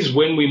entities,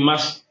 when we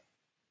must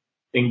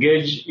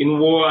engage in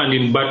war and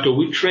in battle,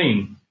 we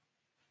train,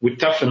 we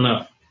toughen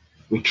up,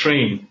 we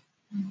train.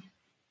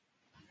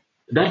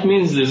 That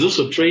means there's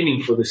also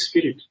training for the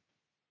spirit.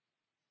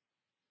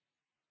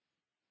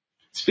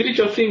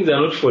 Spiritual things are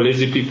not for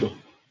lazy people.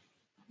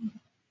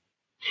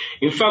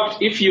 In fact,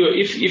 if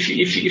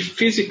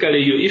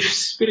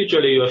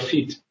spiritually you are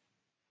fit,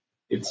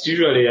 it's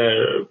usually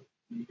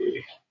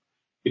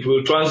it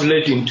will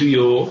translate into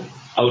your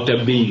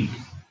outer being.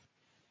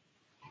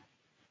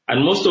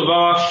 And most of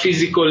our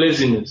physical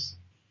laziness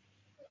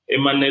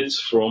emanates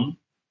from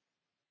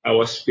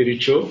our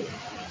spiritual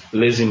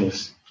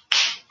laziness.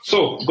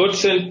 So God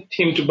sent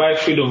him to buy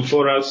freedom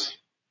for us.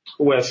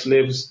 who were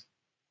slaves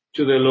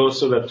to the law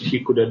so that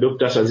he could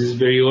adopt us as his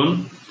very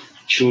own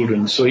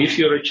children. So if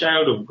you're a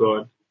child of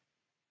God,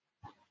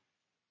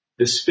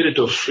 the spirit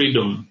of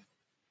freedom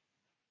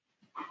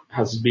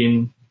has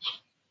been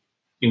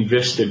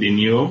invested in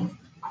your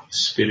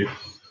spirit.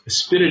 The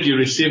spirit you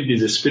received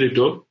is a spirit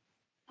of.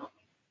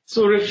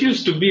 So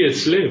refuse to be a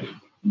slave.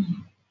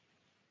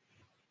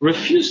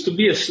 Refuse to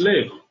be a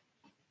slave.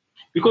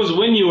 Because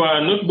when you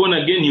are not born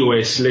again, you are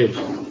a slave.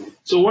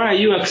 So why are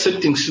you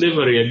accepting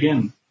slavery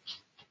again?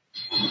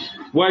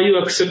 Why are you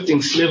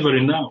accepting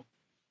slavery now?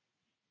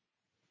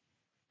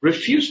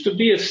 Refuse to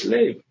be a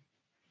slave.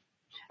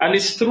 And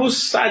it's through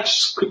such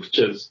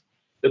scriptures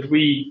that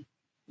we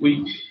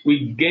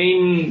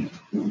gain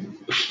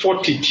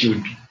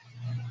fortitude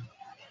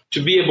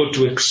to be able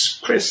to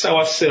express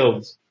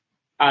ourselves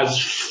as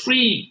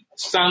free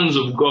sons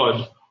of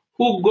God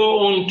who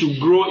go on to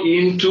grow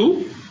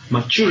into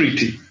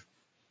maturity.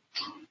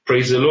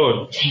 Praise the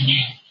Lord.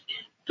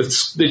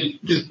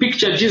 The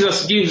picture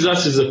Jesus gives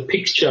us is a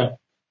picture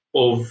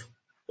of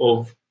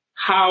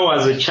how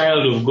as a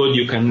child of God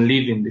you can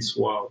live in this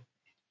world.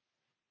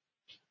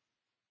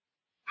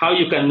 How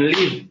you can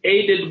live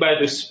aided by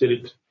the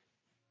Spirit,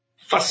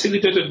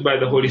 facilitated by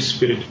the Holy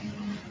Spirit,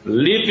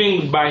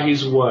 living by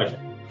His Word,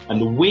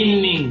 and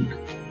winning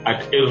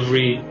at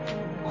every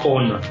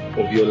corner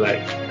of your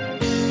life.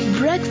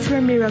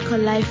 Breakthrough Miracle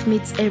Life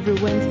meets every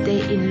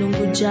Wednesday in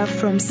Lunguja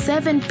from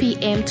 7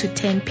 p.m. to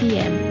 10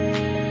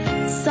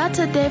 p.m.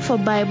 Saturday for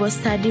Bible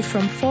study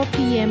from 4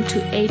 p.m.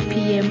 to 8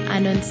 p.m.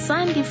 and on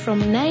Sunday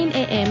from 9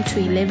 a.m. to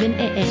 11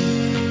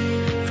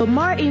 a.m. For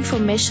more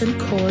information,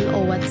 call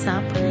or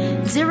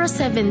WhatsApp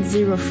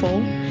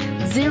 0704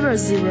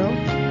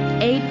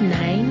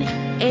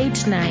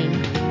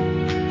 008989.